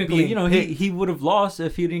and fight. Technically, he would have lost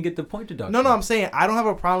if he didn't get the point deduction. No, I'm saying I don't have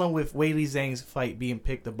a problem with Weili Zhang's fight being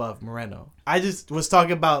picked above Moreno. I just was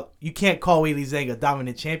talking about you can't call Weili Zhang a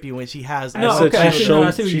dominant champion when she has.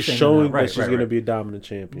 She's showing that she's going to be a dominant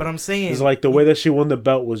champion. But I'm saying it's like the way that she won the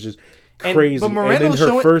belt was just crazy. But Moreno and then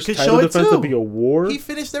her first title defense to be a war. He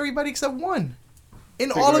finished everybody except one.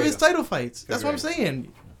 In all of his title fights. That's what I'm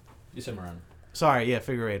saying. You said Moreno. Sorry, yeah,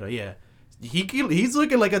 Figueiredo, yeah. He's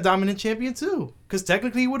looking like a dominant champion, too. Because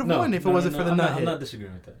technically he would have won if it wasn't for the nut hit. I'm not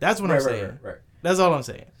disagreeing with that. That's what I'm saying. Right. That's all I'm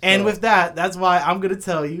saying. And with that, that's why I'm going to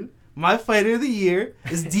tell you, my fighter of the year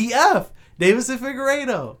is DF, Deiveson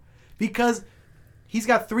Figueiredo. Because he's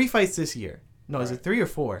got 3 fights this year. No, is it 3 or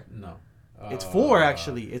 4? No. It's 4,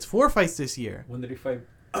 actually. It's 4 fights this year. When did he fight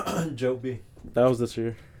Joe B? That was this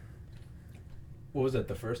year. What was that,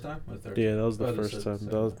 the first time? Or third yeah, that was the first time.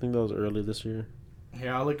 I think that was early this year.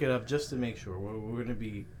 Here, I'll look it up just to make sure. We're going to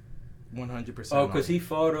be 100%. Oh, because he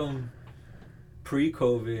fought him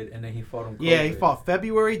pre-COVID, and then he fought him COVID. Yeah, he fought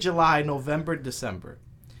February, July, November, December.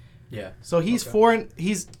 Yeah. So he's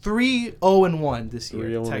 3-0-1 this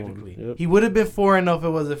year, technically. Yep. He would have been 4-0 if it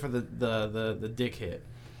wasn't for the dick hit.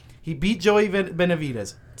 He beat Joey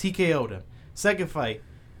Benavidez, TKO'd him. Second fight,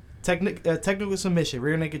 technical submission,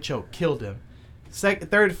 rear naked choke, killed him.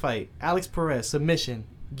 Third fight, Alex Perez, submission,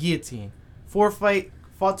 guillotine. Fourth fight,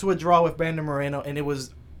 fought to a draw with Brandon Moreno, and it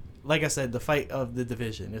was, like I said, the fight of the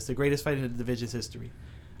division. It's the greatest fight in the division's history.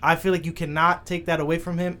 I feel like you cannot take that away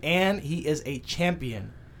from him, and he is a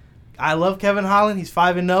champion. I love Kevin Holland. He's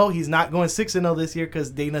 5-0. He's not going 6-0 this year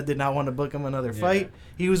because Dana did not want to book him another fight.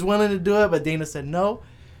 He was willing to do it, but Dana said no.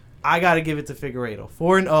 I got to give it to Figueiredo.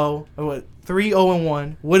 4-0,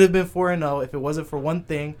 3-0-1. Would have been 4-0 if it wasn't for one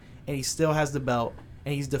thing, and he still has the belt,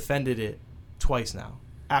 and he's defended it twice now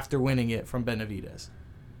after winning it from Benavidez.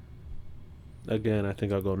 Again, I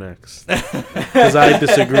think I'll go next because I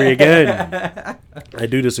disagree again. I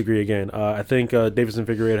do disagree again. I think Deiveson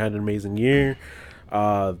Figueiredo had an amazing year.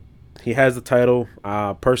 He has the title.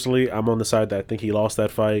 Personally, I'm on the side that I think he lost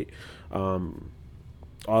that fight.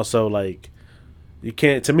 Also, like, you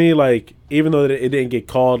can't, to me, like, even though it didn't get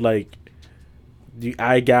called, like, the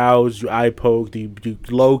eye gouge, the eye poke, the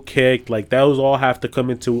low kick, like, those all have to come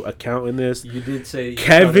into account in this. You did say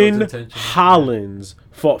Kevin Holland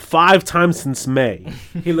fought 5 times since May.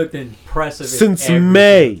 He looked impressive since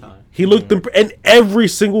May. He looked and every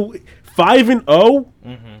single 5-0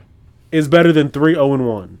 is better than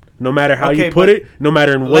 3-0-1. No matter how you put it, no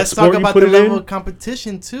matter in what sport you put it in. Let's talk about the level of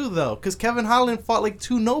competition too, though, because Kevin Holland fought like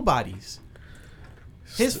 2 nobodies.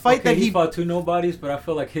 His fight that he fought 2 nobodies, but I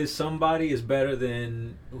feel like his somebody is better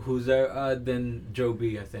than than Joe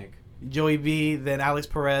B. I think Joey B. Then Alex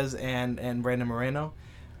Perez and Brandon Moreno.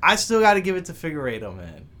 I still got to give it to Figueiredo,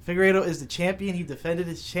 man. Figueiredo is the champion. He defended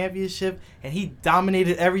his championship, and he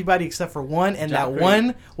dominated everybody except for one, and that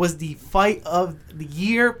one was the fight of the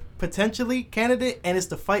year, potentially, candidate, and it's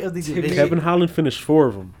the fight of the division. Kevin Holland finished 4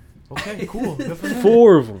 of them. Okay, cool. Good for him.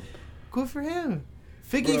 4 of them. Good for him.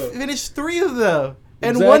 Figgy finished 3 of them.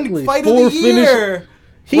 And one fight of the year.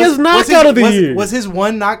 He has knockout of the year. Was his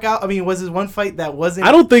one knockout? I mean, was his one fight that wasn't?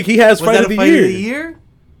 I don't think he has fight of the year.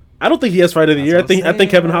 I don't think he has fight of the year. I think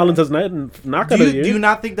Kevin Holland has knockout of the year. Do you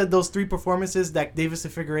not think that those 3 performances that Deiveson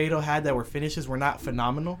Figueiredo had that were finishes were not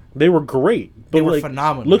phenomenal? They were great. But they were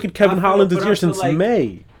phenomenal. Look at Kevin Holland this year since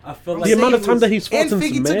May. I feel like the amount of time that he's fought since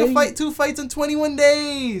May. And Figgy took 2 fights in 21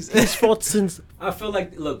 days. He's fought since. I feel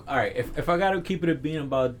like, look, all right. If I gotta keep it a being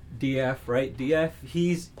about DF, right? DF,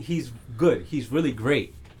 he's good. He's really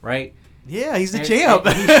great, right? Yeah, he's the champ.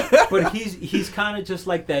 But he's kind of just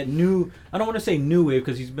like that new. I don't want to say new wave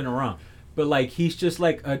because he's been around, but like he's just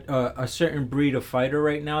like a certain breed of fighter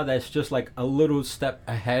right now that's just like a little step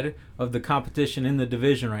ahead of the competition in the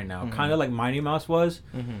division right now. Kind of like Mighty Mouse was,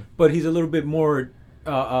 but he's a little bit more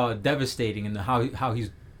devastating in how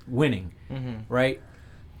he's winning, right?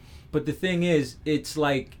 But the thing is, it's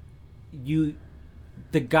like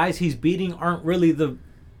the guys he's beating aren't really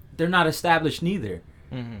they're not established neither.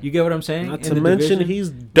 You get what I'm saying? Not to mention he's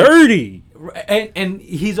dirty, and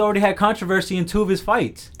he's already had controversy in 2 of his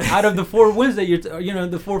fights out of the 4 wins that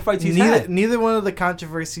the 4 fights he's had. Neither one of the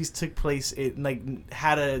controversies took place. It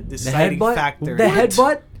had a deciding factor. The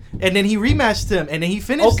headbutt. And then he rematched him, and then he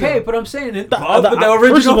finished him. Okay, but I'm saying the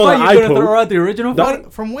original fight. You're gonna throw out the original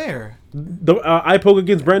fight from where? The eye poke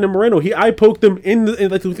against Brandon Moreno. He eye poked him in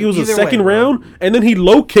like it was the second round, and then he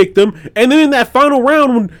low kicked him, and then in that final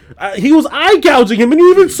round when he was eye gouging him, and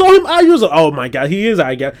you even saw him. You was like, oh my god, he is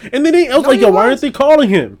eye gouging. And then I was like, yo, why aren't they calling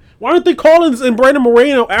him? Why aren't they calling and Brandon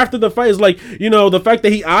Moreno after the fight? Is like, the fact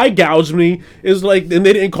that he eye gouged me is like, and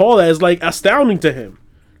they didn't call that is like astounding to him.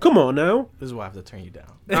 Come on now. This is why I have to turn you down.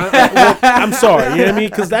 I'm sorry, you know what I mean?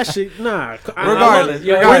 Because that shit, nah. Regardless.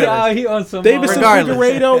 He on some. Davison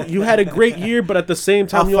Figueiredo, you had a great year, but at the same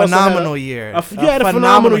time, you also had a year. You had a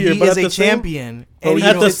phenomenal year, he but is at a the champion. And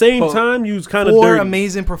at the same time, you was kind of four dirty.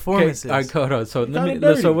 amazing performances. Okay, hold on. So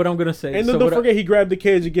so what I'm gonna say. And then don't forget he grabbed the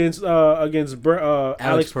cage against Alex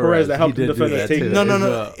Perez that helped him defend the takedown.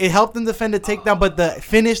 No. It helped him defend the takedown, but the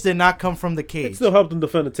finish did not come from the cage. It still helped him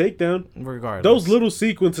defend the takedown. Regardless, those little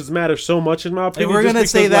sequences matter so much in my opinion. If we're gonna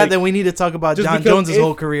say that, then we need to talk about John Jones'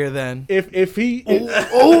 whole career. Then let's if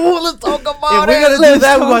talk about we're gonna do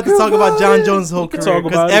that, we're going to talk about John Jones' whole career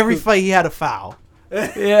because every fight he had a foul.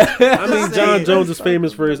 Yeah, I mean John Jones is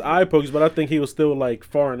famous for his eye pokes, but I think he was still like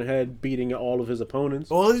far and ahead, beating all of his opponents.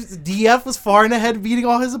 Well, DF was far and ahead, beating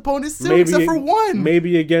all his opponents too, except for one.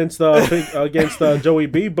 Maybe against Joey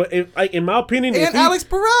B. But in my opinion, and Alex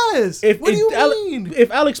Perez. What do you mean? If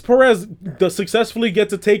Alex Perez successfully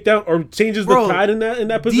gets a takedown or changes the tide in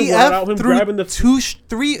that position without him grabbing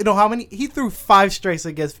the how many? He threw 5 strikes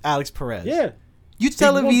against Alex Perez. Yeah. You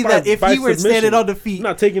telling me that if he were standing on the feet,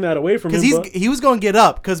 not taking that away from him, because he was going to get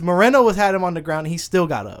up because Moreno had him on the ground, and he still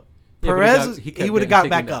got up. Yeah, Perez, he would have got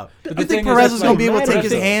back up. You think Perez was going to be able to take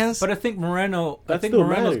his hands? But I think Moreno's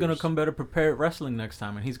going to come better prepared wrestling next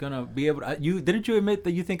time, and he's going to be able to. Didn't you admit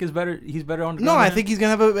that you think he's better on the ground? No, I think he's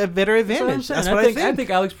going to have a better advantage. That's what I think. I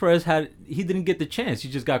think Alex Perez he didn't get the chance. He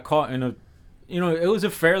just got caught in a. It was a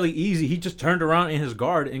fairly easy. He just turned around in his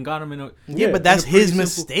guard and got him in a. Yeah, but that's his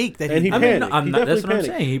mistake. That he panicked. That's what I'm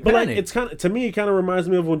saying. He but panicked. It's kind of, to me, it kind of reminds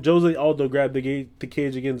me of when Jose Aldo grabbed the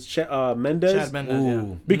cage against Mendez. Chad Mendez,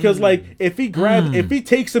 yeah. Because if he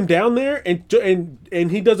takes him down there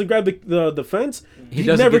and he doesn't grab the fence, he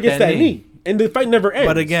never gets that knee. And the fight never ends.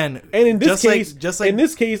 But again, and in this case,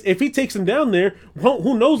 if he takes him down there,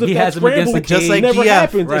 who knows if he that scramble never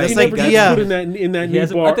happens. Right. Just like DF in that knee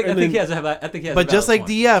bar. I think he has a But just like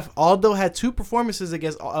DF, Aldo had 2 performances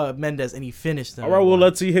against Mendez, and he finished them. All right, well,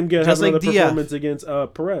 let's see him have another performance against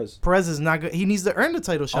Perez. Perez is not good. He needs to earn the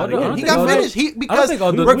title shot. He got finished.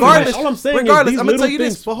 Regardless, all I'm saying is I'm gonna tell you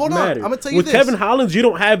this. But hold on, I'm gonna tell you this. With Kevin Holland, you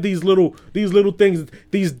don't have these little things,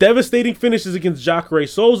 these devastating finishes against Jacare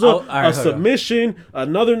Souza, a submission.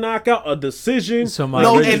 Another knockout, a decision.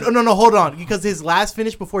 No, hold on. Because his last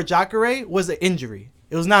finish before Jacare was an injury.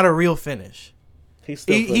 It was not a real finish. He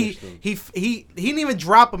didn't even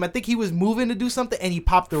drop him. I think he was moving to do something, and he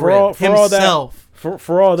popped the rib himself.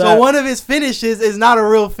 For all that, so one of his finishes is not a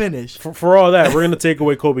real finish. For all that, we're gonna take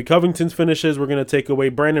away Colby Covington's finishes. We're gonna take away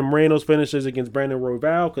Brandon Moreno's finishes against Brandon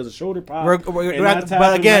Royval because of shoulder pop.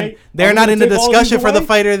 But again, they're not in the discussion for the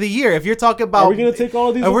fighter of the year. If you're talking about, are we gonna take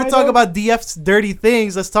all these? If we're talking about DF's dirty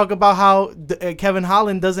things, let's talk about how Kevin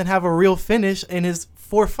Holland doesn't have a real finish in his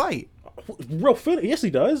 4th fight. Real finish? Yes,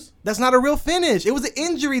 he does. That's not a real finish. It was an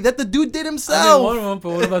injury that the dude did himself. I mean, one of them, but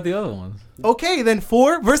what about the other ones? Okay, then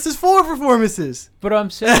 4 versus 4 performances. But I'm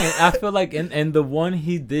saying, I feel like, and the one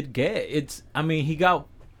he did get, he got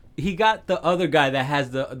the other guy that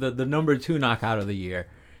has the number 2 knockout of the year.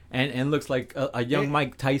 And looks like a young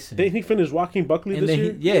Mike Tyson. Didn't he finish Joaquin Buckley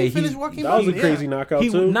this year? He finished Joaquin Buckley. That was a crazy knockout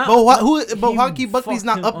too. But Joaquin Buckley's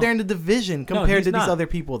not up there in the division compared to these other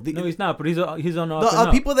people. No, he's not. But he's on the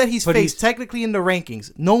people that he's faced technically in the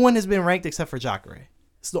rankings. No one has been ranked except for Jacare.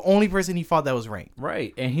 It's the only person he fought that was ranked.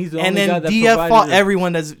 Right, and he's the only guy that DF fought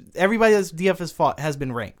everyone. Everybody that DF has fought has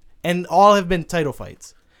been ranked, and all have been title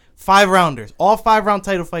fights. 5 rounders, all 5-round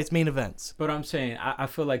title fights, main events. But I'm saying, I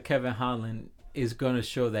feel like Kevin Holland is going to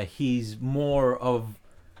show that he's more of,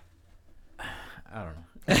 I don't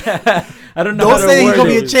know. I don't know. Don't say he's going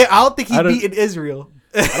to be a champ. I don't think he beat in Israel.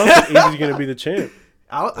 I don't think Izzy's going to be the champ.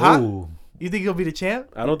 You think he'll be the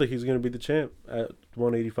champ? I don't think he's going to be the champ at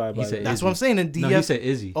 185. That's what I'm saying. And DF, no, he said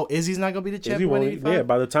Izzy. Oh, Izzy's not going to be the champ at 185? Yeah,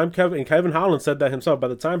 by the time Kevin Holland said that himself, by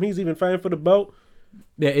the time he's even fighting for the belt.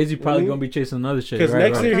 Yeah, Izzy probably going to be chasing another shit. Because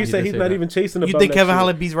next year he said he's not even chasing the belt. You think Kevin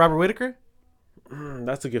Holland beats Robert Whittaker?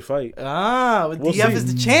 That's a good fight. DF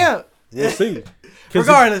is the champ. We'll see.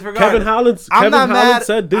 Regardless. Kevin Holland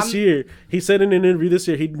said this year, he said in an interview this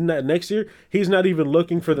year, next year, he's not even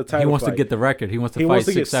looking for the title. He wants to get the record. He wants to fight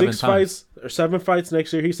 6 fights or 7 fights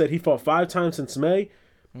next year. He said he fought 5 times since May.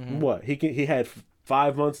 Mm-hmm. What? He had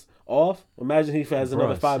 5 months off. Imagine he has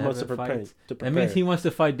another 5 months to 7 prepare. fights. That means he wants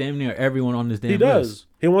to fight damn near everyone on this damn list. He does.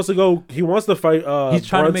 He wants to go. He wants to fight. He's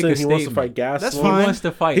trying to make a He wants to statement. fight Gastelum. That's He fine. wants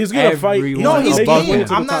to fight. He's gonna fight. everyone No, he's above game. him.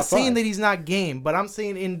 to I'm the not top saying five. that he's not game, but I'm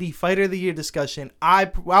saying in the fighter of the year discussion,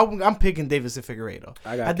 I'm picking Davis and Figueiredo.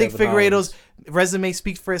 I think Kevin Figueiredo's Holland. resume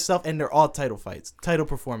speaks for itself, and they're all title fights, title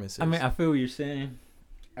performances. I mean, I feel what you're saying.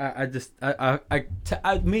 I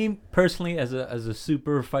me personally, as a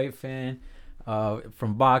super fight fan,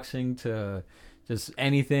 from boxing to just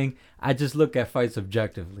anything, I just look at fights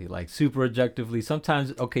objectively, like super objectively.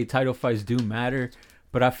 Sometimes, okay, title fights do matter,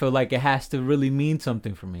 but I feel like it has to really mean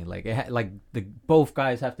something for me. Like both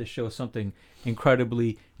guys have to show something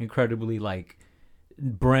incredibly like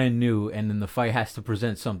brand new, and then the fight has to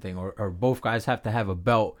present something, or both guys have to have a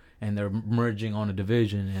belt and they're merging on a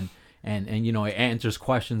division, and you know, it answers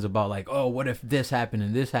questions about like, oh, what if this happened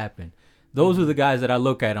and this happened. Those are the guys that I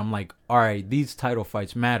look at. I'm like, all right, these title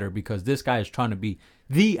fights matter because this guy is trying to be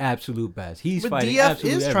the absolute best. He's but fighting DF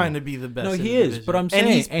absolute is everyone. trying to be the best. No, in he the is. division. But I'm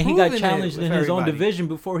saying, and he got proven it challenged with in his own everybody. division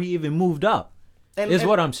before he even moved up. And, is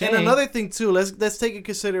what I'm saying. And another thing too, let's take in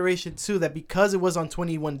consideration too that because it was on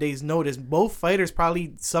 21 days notice, both fighters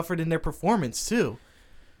probably suffered in their performance too,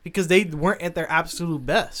 because they weren't at their absolute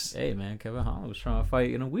best. Hey man, Kevin Holland was trying to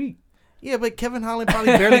fight in a week. Yeah, but Kevin Holland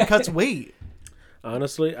probably barely cuts weight.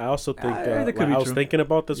 Honestly, I also think that could be I was true. thinking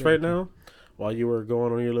about this right now while you were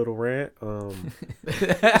going on your little rant.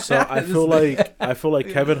 So I feel like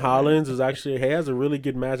Kevin Holland is actually he has a really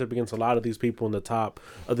good matchup against a lot of these people in the top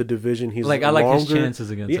of the division. He's Like I like his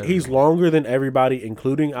chances against. Yeah, he's everyone. longer than everybody,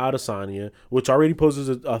 including Adesanya, which already poses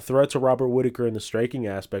a threat to Robert Whittaker in the striking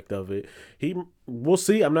aspect of it. We'll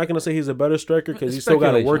see. I'm not going to say he's a better striker because he's still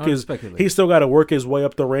got to work he's still got to work his way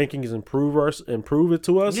up the rankings and prove it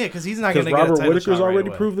to us. Yeah, because he's not going to Because get a Robert title Whittaker's shot right already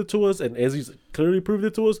away. proved it to us, and Izzy's clearly proved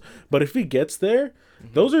it to us. But if he gets there,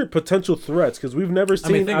 those are potential threats because we've never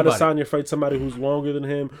seen think about Adesanya fight somebody who's longer than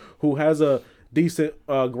him, who has a decent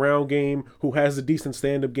ground game, who has a decent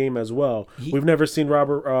stand-up game as well. We've never seen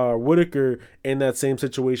Robert Whittaker in that same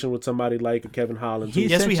situation with somebody like Kevin Holland. He-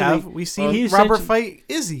 Yes, we have. We've seen Robert fight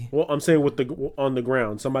Izzy. Well, I'm saying on the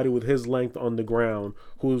ground, somebody with his length on the ground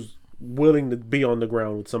who's willing to be on the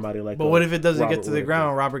ground with somebody like. But what if it doesn't Robert get to the Whittaker.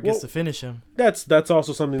 ground? Robert gets Well, to finish him. That's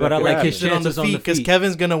also something. But that I could like happen. his Keep it on the chances on the feet because feet.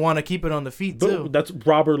 Kevin's gonna want to keep it on the feet too. But that's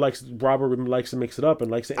Robert likes to mix it up and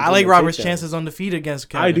likes. I like Robert's chances on the feet against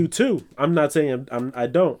Kevin. I do too. I'm not saying I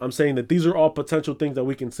don't. I'm saying that these are all potential things that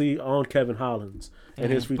we can see on Kevin Holland's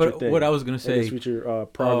and his future But thing. what I was gonna and say, his future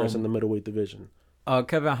progress in the middleweight division.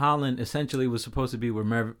 Kevin Holland essentially was supposed to be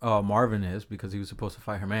where Marvin is because he was supposed to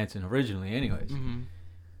fight Hermanson originally, anyways. Mm-hmm.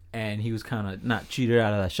 And he was kind of not cheated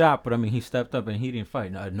out of that shot, but I mean, he stepped up and he didn't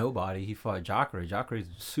fight nobody. He fought Jacare. Jacare is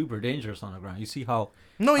super dangerous on the ground. You see how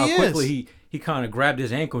quickly he kind of grabbed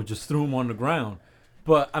his ankle and just threw him on the ground.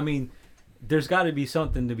 But I mean, there's got to be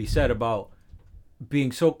something to be said about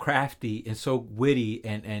being so crafty and so witty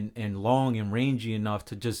and long and rangy enough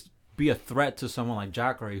to just be a threat to someone like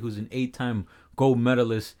Jacare, who's an 8-time gold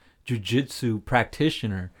medalist jiu-jitsu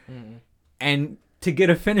practitioner. Mm-hmm. And to get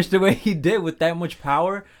a finish the way he did with that much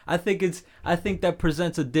power, I think that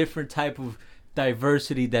presents a different type of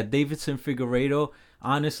diversity that Davidson Figueiredo,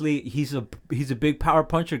 honestly, he's a big power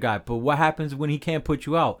puncher guy, but what happens when he can't put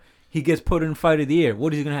you out? He gets put in fight of the year.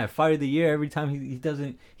 What is he gonna have? Fight of the year every time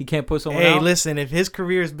he can't put someone out? Hey, listen, if his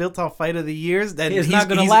career is built on fight of the years, then It's not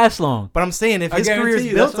gonna last long. But I'm saying if his career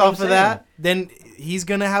is built off of that, then he's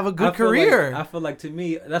gonna have a good career. I feel like to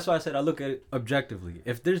me, that's why I said I look at it objectively.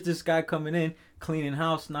 If there's this guy coming in, cleaning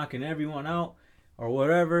house, knocking everyone out, or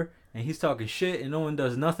whatever, and he's talking shit and no one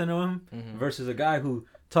does nothing to him, versus a guy who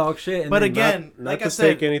talks shit. And But then again, Not like to I said,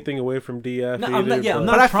 take anything away from DF. No, either, I'm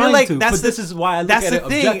not But I feel trying like to, that's but the- this is why I look that's at the it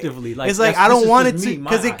thing. objectively. Like, it's like that's- I don't this is want it just to me, my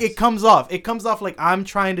because eyes. it comes off. It comes off like I'm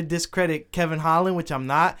trying to discredit Kevin Holland, which I'm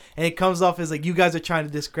not, and it comes off as like you guys are trying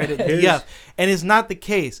to discredit DF, and it's not the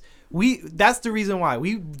case. That's the reason why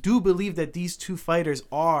we do believe that these two fighters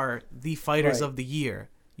are the fighters Right. of the year.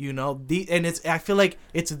 You know, I feel like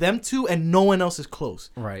it's them two and no one else is close.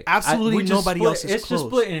 Right. Absolutely nobody else is It's close. just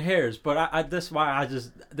splitting hairs, but that's why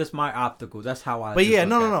that's my optical. That's how I. But just yeah, look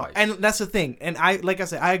no, at fights. and that's the thing. And like I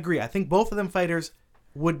said, I agree. I think both of them fighters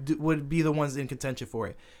would be the ones in contention for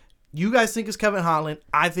it. You guys think it's Kevin Holland.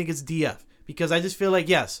 I think it's DF because I just feel like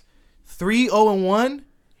yes, 3-0-1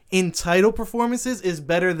 in title performances is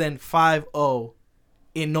better than 5-0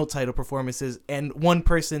 in no title performances. And one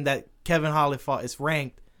person that Kevin Holland fought is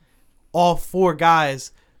ranked. All four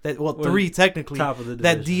guys three technically top of the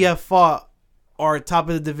that division. DF fought are top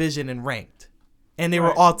of the division and ranked, and they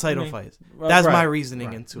were all title fights. That's my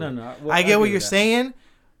reasoning into it. Well, I get what agree you're with that. saying,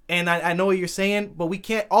 And I know what you're saying, but we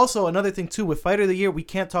can't. Also, another thing too with Fighter of the Year, we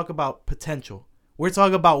can't talk about potential. We're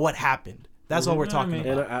talking about what happened. That's all we're talking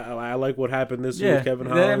about. And I like what happened this year with Kevin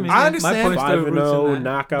Holland. I understand. 5-0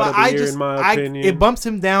 knockout of the year, in my opinion. It bumps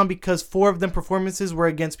him down because 4 of them performances were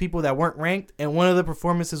against people that weren't ranked, and one of the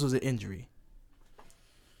performances was an injury.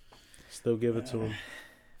 Still give it to him.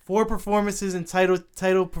 4 performances in title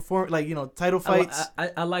fights.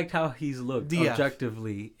 I liked how he's looked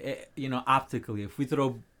objectively, optically. If we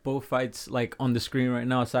throw both fights like on the screen right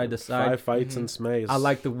now, side to side, 5 fights in Smays. I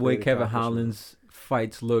like the way Kevin Holland's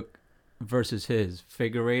fights look versus his.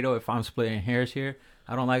 Figueiredo, if I'm splitting hairs here,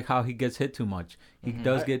 I don't like how he gets hit too much. He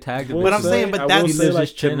does get tagged. But I'm saying, but that's he lives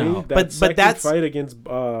his chin out. But that's fight against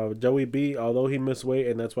Joey B. Although he missed weight,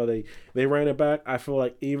 and that's why they ran it back. I feel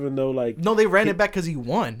like even though no, they ran it back because he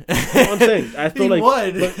won. I'm saying I feel he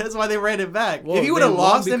won. That's why they ran it back. If he would have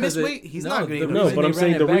lost and missed weight, he's not going to. No, but I'm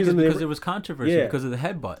saying the reason because there was controversy because of the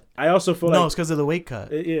headbutt. I also feel like it's because of the weight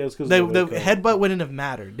cut. It's because the headbutt wouldn't have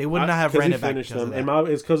mattered. They would not have ran it back.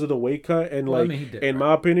 It's because of the weight cut, and in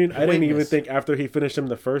my opinion, I didn't even think after he finished him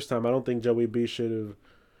the first time. I don't think Joey B should have.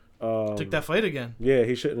 Took that fight again. Yeah,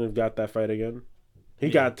 he shouldn't have got that fight again. He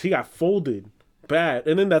got folded bad,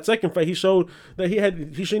 and then that second fight he showed that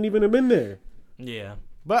he shouldn't even have been there. Yeah,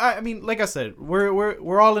 but I mean, like I said,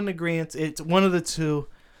 we're all in agreement. It's one of the two.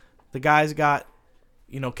 The guys got,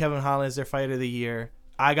 Kevin Holland as their Fighter of the Year.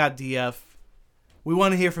 I got DF. We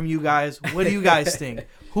want to hear from you guys. What do you guys think?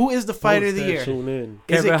 Who is the Fighter of the Year? Tune in.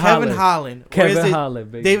 Is it Kevin Holland? Kevin or is it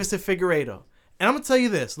Holland, baby. Deiveson Figueiredo? And I'm going to tell you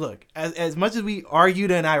this. Look, as much as we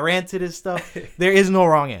argued and I ranted and stuff, there is no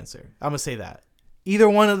wrong answer. I'm going to say that. Either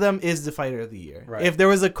one of them is the Fighter of the Year. Right. If there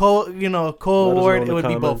was a co-award, it would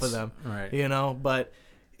be both of them. Right. But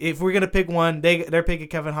if we're going to pick one, they're picking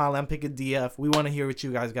Kevin Holland. I'm picking DF. We want to hear what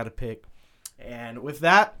you guys got to pick. And with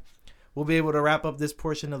that, we'll be able to wrap up this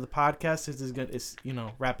portion of the podcast. It's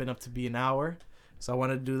wrapping up to be an hour. So I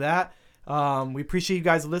wanted to do that. We appreciate you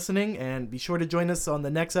guys listening, and be sure to join us on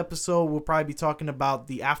the next episode. We'll probably be talking about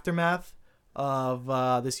the aftermath of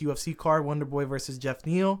this UFC card, Wonderboy versus Jeff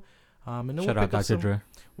Neal. And then Shout out Dr. Dre.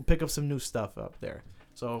 We'll pick up some new stuff up there.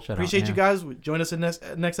 So appreciate you guys. Join us in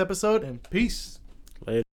next episode, and peace.